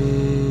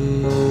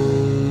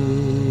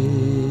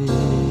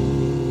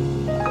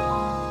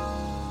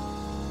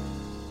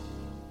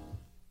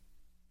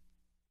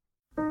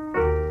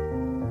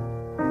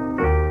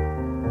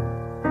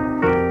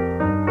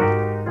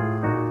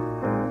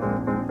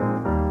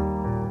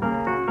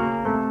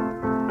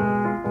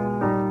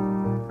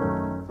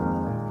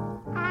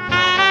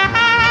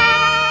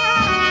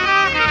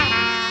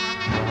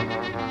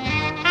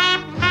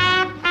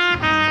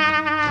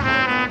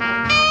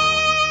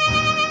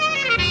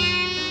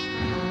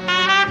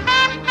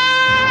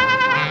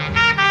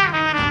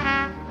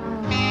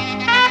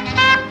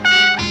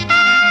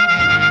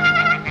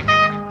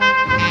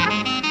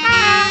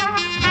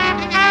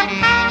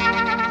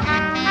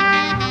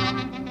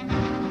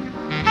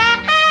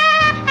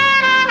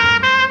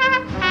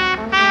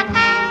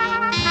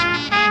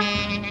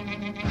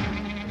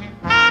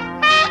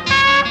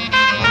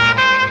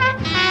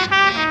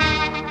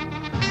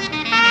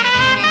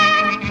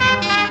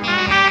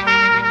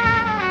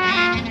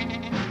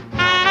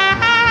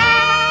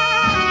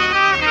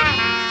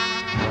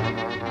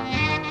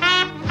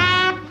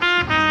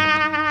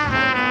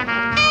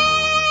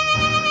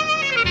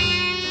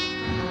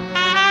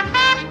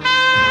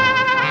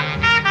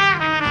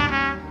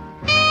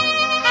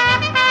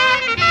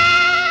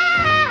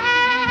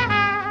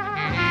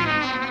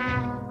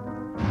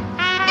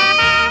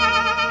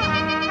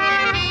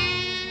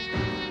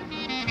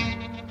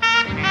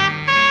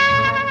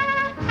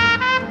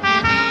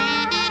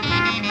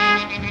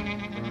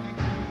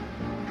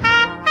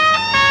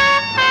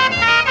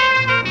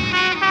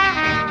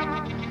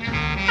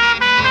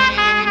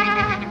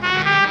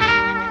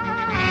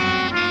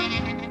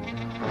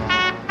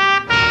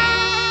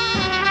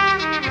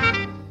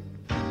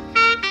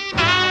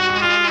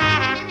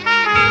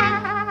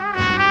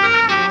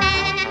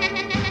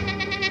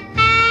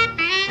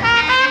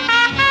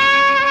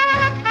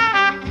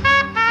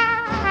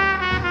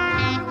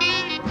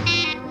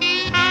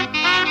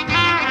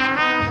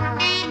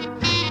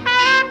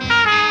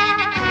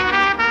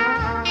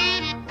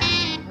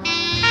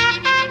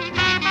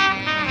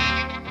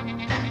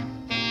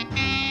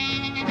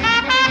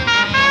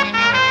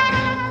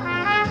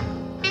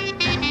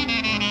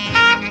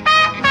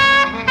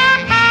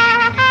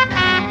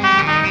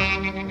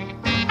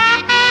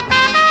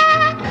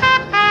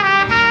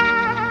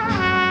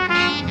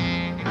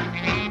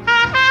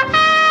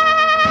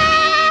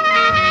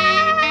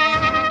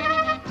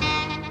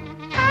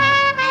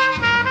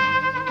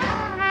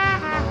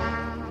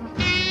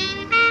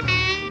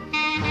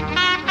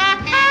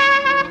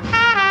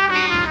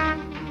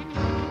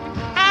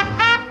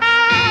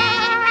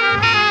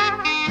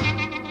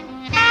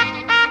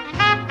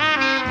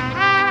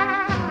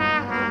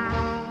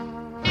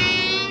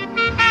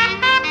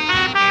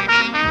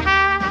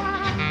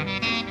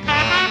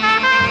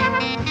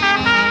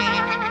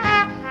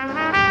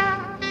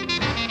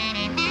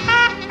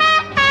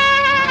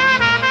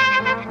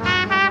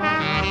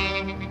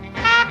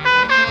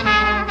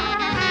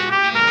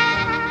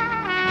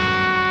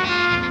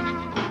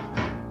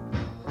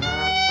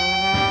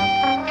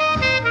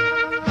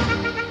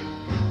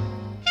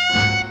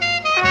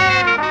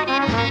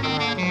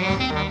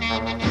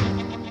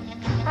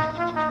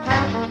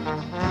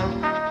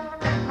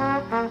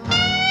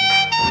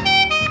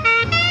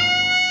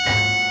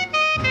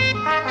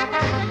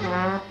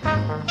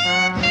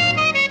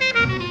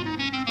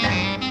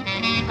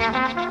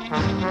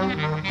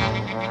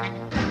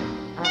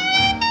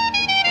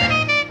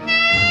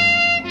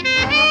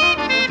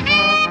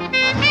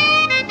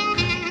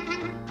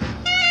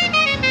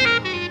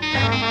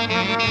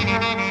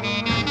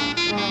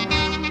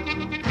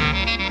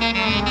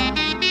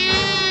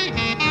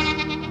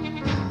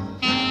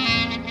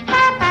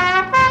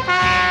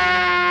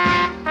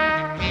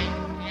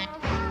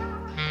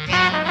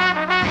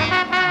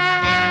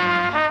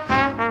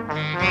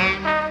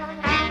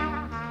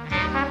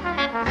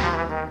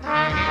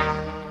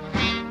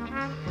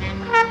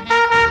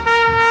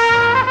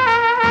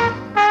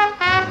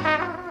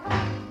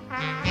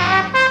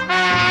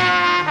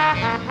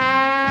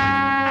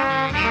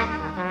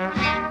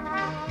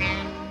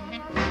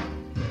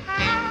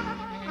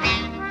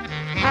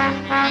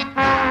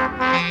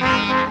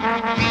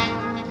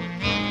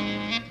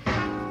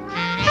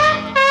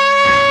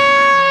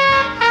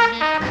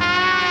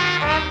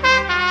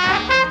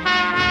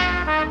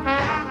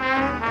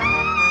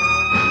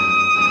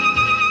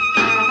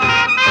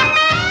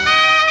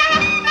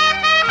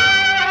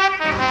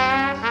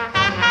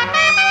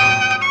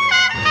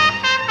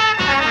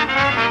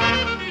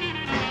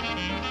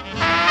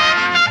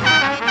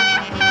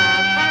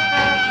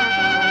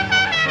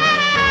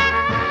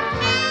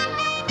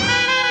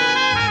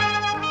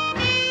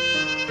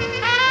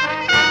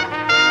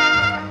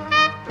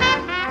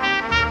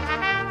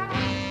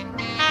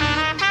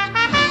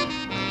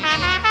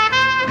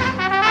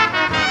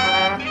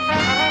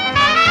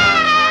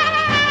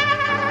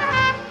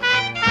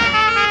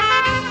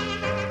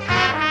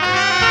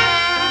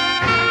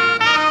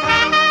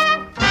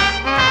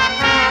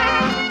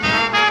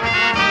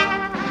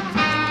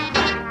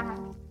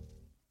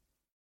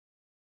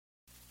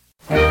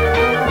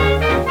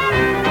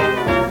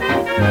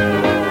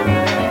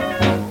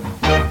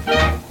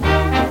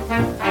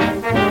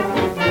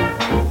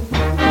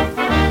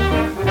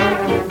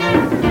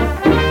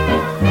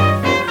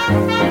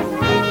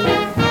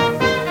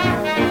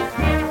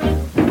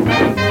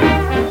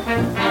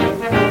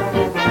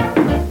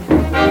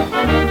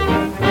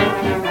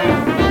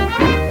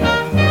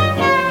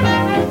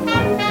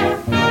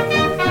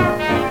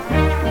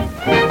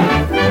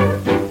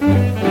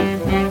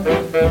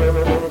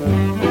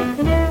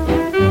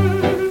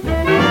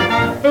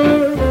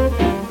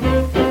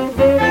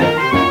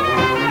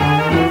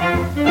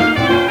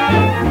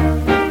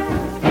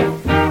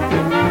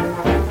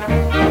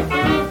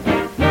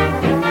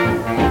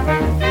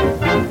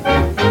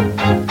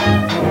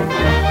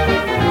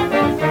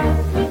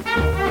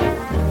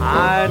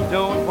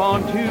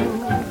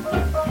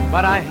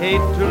 I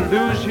hate to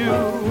lose you.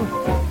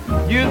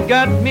 You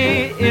got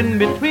me in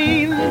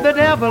between the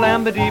devil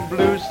and the deep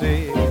blue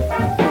sea.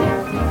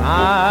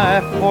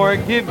 I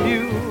forgive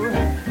you,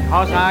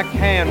 'cause I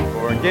can't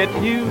forget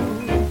you.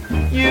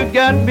 You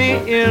got me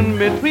in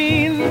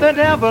between the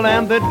devil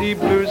and the deep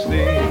blue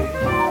sea.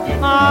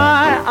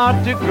 I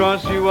ought to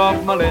cross you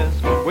off my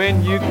list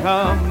when you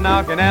come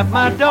knocking at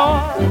my door.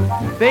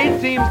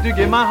 Fate seems to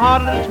give my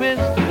heart a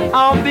twist.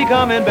 I'll be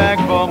coming back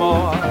for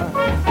more.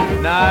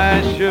 Now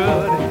I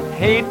should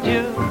hate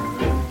you,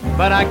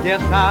 but I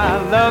guess I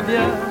love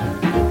you.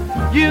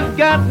 You've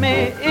got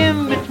me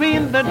in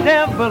between the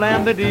devil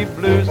and the deep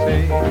blue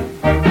sea.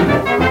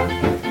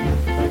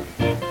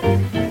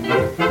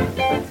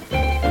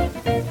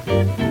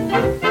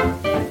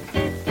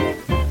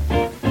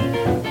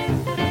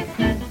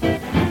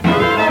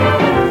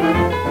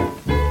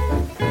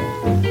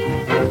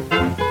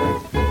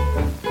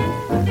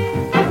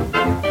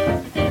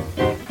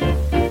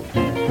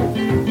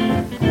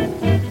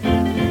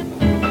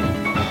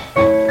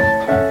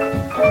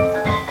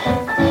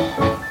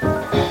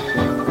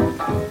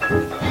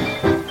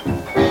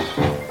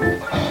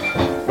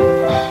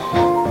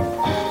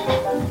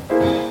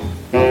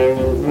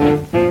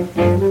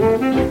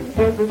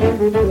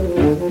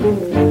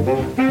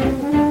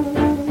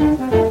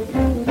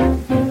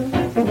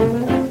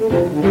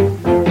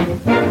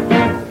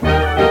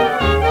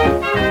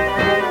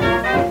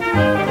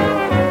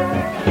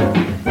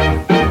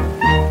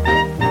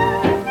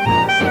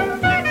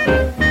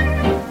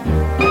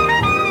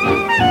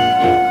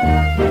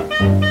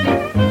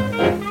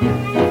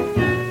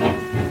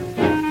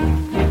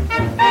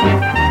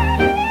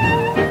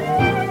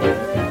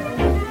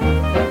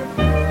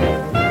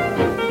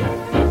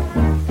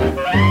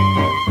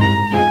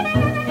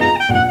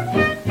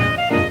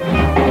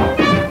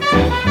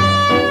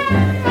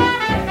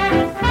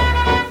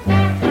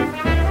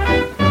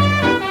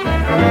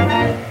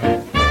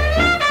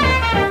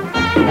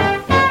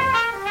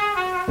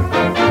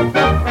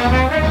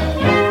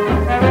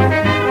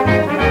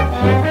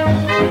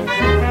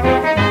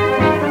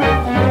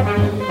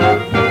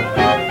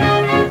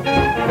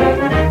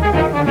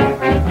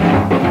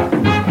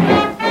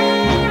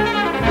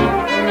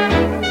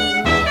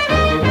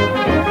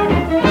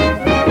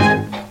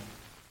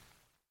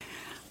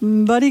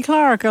 Buddy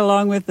Clark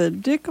along with the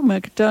Dick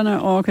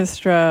McDonough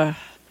Orchestra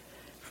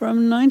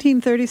from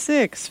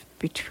 1936,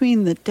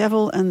 Between the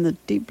Devil and the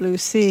Deep Blue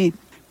Sea.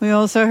 We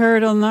also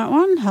heard on that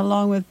one,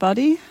 along with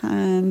Buddy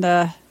and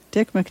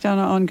Dick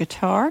McDonough on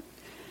guitar,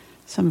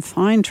 some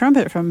fine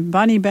trumpet from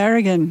Bonnie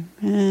Berrigan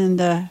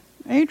and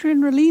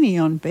Adrian Rollini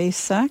on bass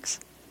sax,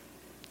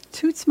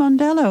 Toots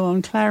Mondello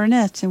on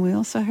clarinet, and we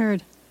also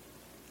heard,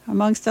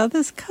 amongst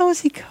others,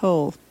 Cozy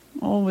Cole,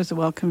 always a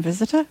welcome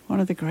visitor,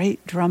 one of the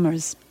great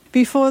drummers.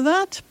 Before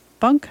that,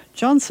 Bunk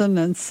Johnson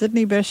and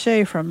Sidney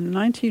Bechet from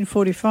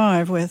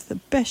 1945 with the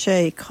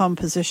Bechet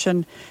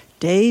composition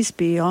Days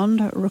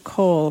Beyond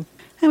Recall.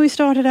 And we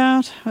started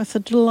out with the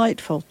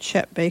delightful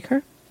Chet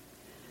Baker,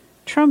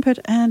 trumpet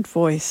and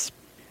voice,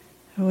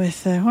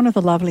 with one of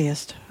the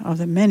loveliest of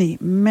the many,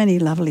 many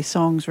lovely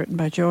songs written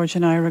by George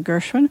and Ira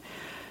Gershwin,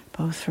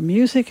 both for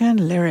music and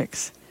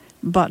lyrics,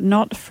 But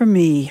Not For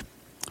Me,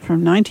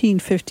 from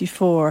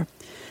 1954.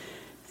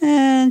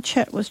 And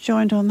Chet was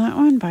joined on that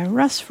one by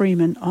Russ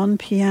Freeman on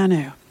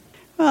piano.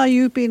 Well,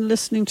 you've been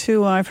listening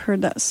to, I've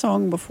heard that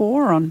song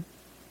before on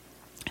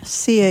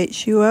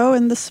CHUO,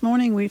 and this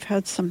morning we've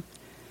had some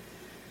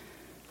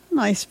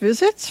nice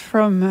visits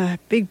from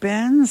big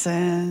bands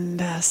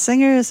and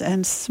singers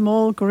and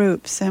small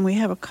groups. And we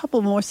have a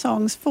couple more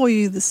songs for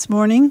you this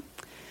morning.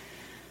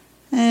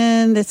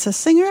 And it's a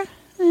singer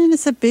and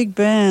it's a big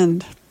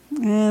band.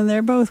 And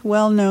they're both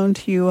well known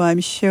to you, I'm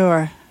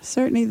sure.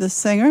 Certainly the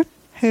singer,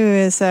 who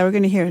is, we're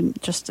going to hear in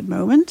just a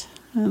moment,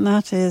 and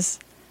that is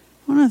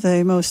one of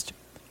the most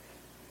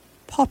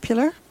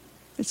popular,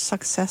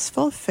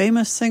 successful,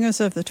 famous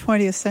singers of the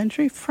 20th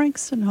century, Frank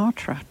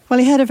Sinatra. Well,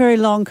 he had a very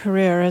long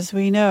career, as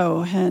we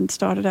know, and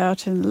started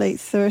out in the late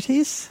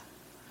 30s,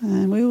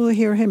 and we will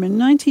hear him in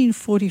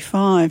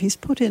 1945. He's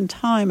put in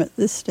time at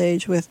this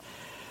stage with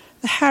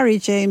the Harry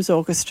James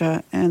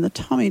Orchestra and the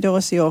Tommy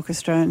Dorsey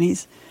Orchestra, and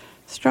he's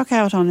struck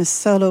out on his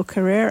solo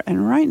career,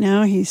 and right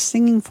now he's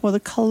singing for the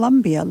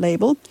Columbia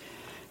label,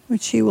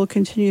 which he will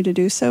continue to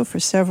do so for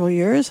several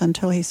years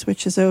until he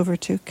switches over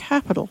to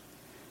Capitol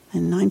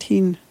in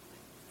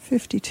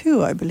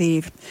 1952, I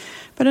believe.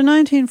 But in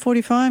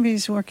 1945,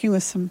 he's working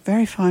with some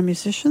very fine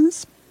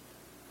musicians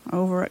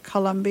over at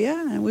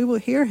Columbia, and we will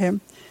hear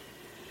him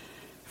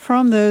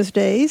from those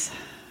days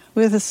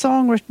with a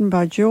song written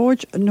by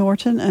George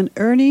Norton and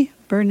Ernie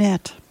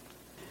Burnett,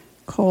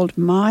 called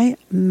My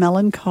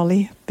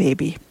Melancholy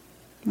Baby.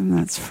 And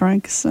that's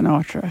Frank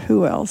Sinatra.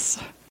 Who else?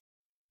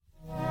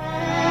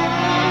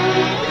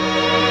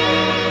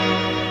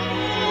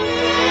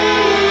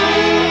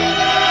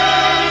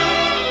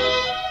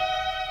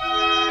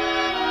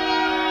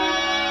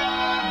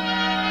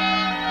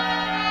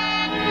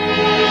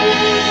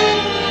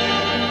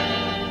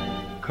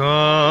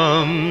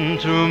 Come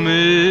to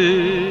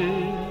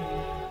me,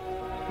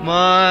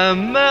 my a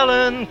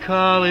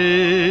melancholy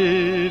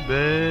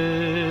baby.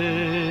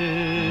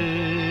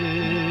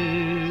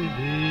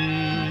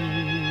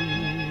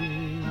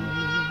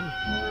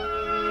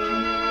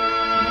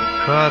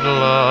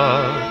 Cuddle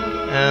up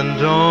and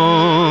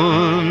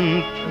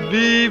don't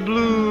be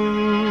blue.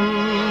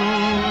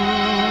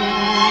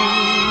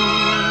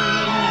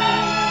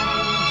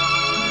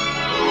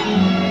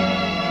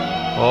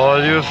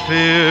 All your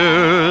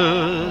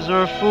fears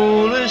are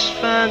foolish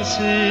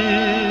fancies,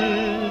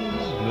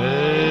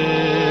 maybe.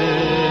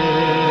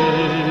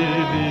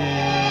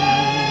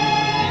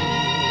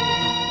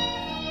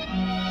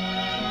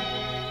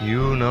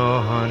 You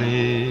know,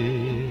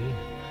 honey,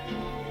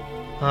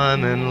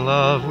 I'm in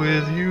love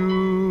with you.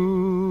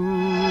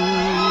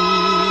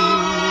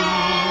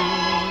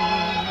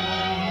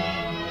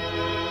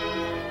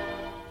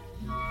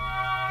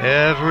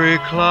 Every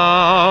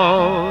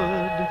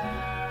cloud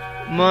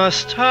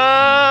must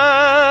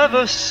have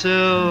a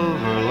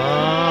silver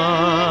lining.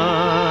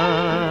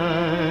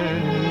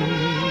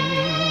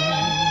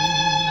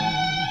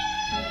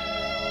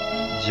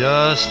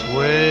 Just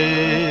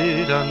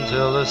wait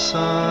until the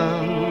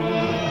sun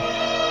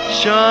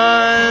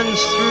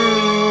shines through.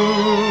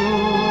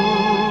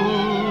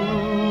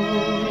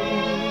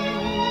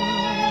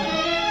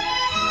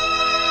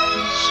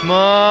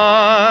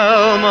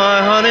 Smile,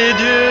 my honey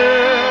dear,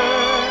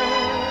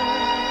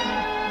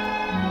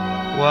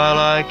 while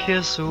I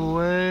kiss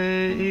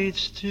away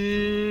each tear,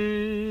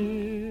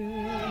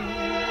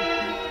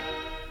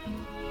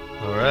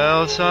 or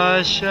else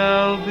I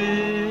shall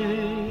be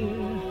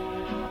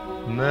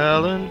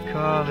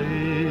melancholy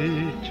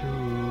too.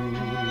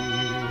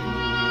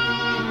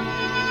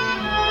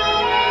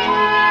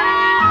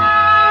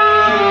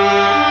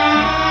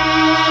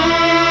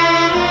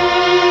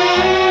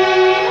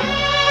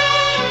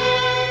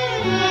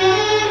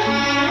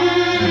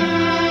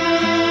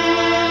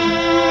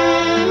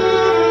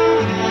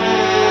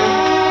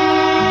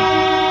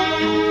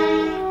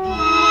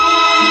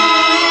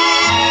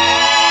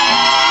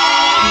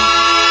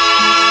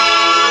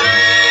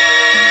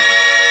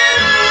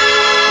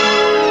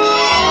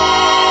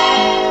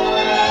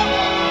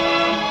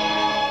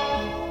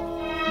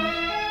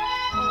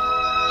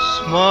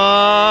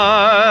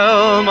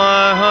 Smile,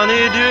 my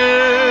honey dear,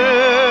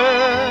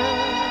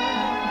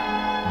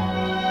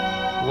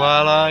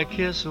 while I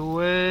kiss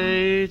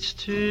away each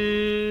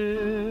tear,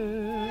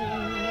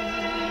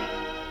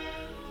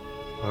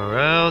 or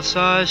else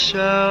I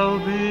shall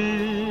be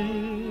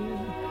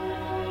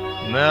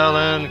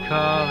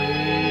melancholy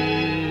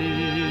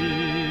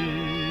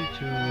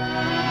too.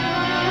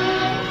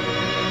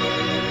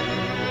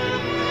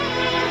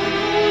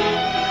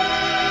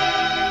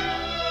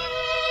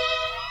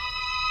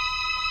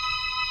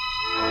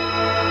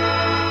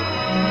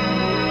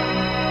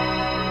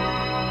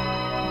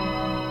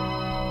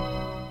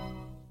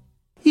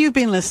 You've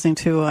been listening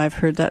to I've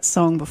Heard That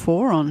Song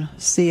Before on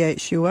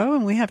CHUO,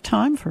 and we have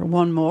time for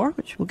one more,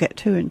 which we'll get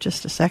to in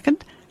just a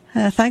second.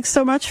 Thanks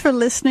so much for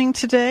listening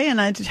today,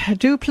 and I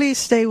do please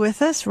stay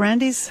with us.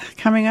 Randy's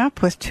coming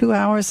up with 2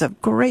 hours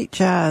of great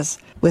jazz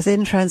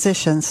within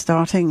transition,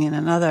 starting in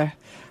another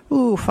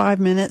 5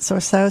 minutes or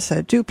so.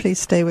 So do please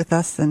stay with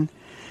us and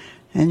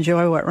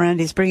enjoy what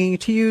Randy's bringing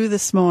to you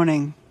this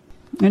morning.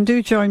 And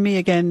do join me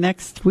again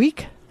next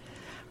week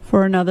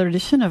for another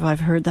edition of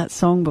I've Heard That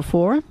Song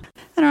Before.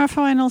 And our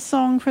final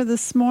song for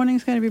this morning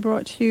is going to be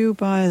brought to you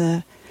by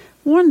the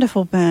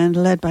wonderful band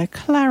led by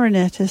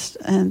clarinetist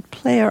and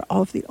player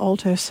of the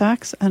alto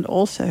sax and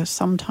also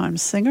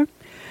sometimes singer,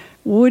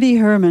 Woody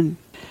Herman.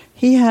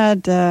 He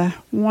had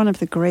one of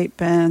the great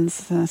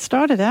bands,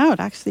 started out,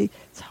 actually,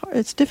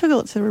 it's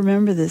difficult to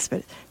remember this,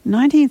 but in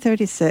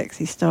 1936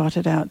 he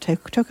started out,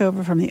 took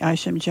over from the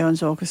Isham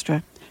Jones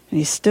Orchestra, and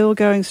he's still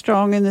going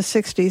strong in the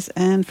 60s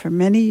and for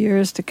many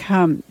years to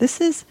come. This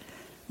is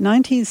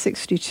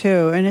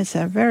 1962, and it's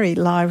a very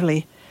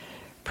lively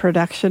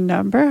production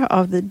number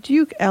of the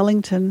Duke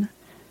Ellington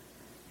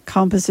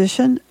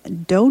composition,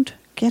 Don't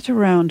Get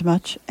Around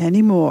Much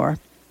Anymore.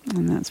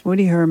 And that's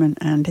Woody Herman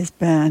and his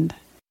band.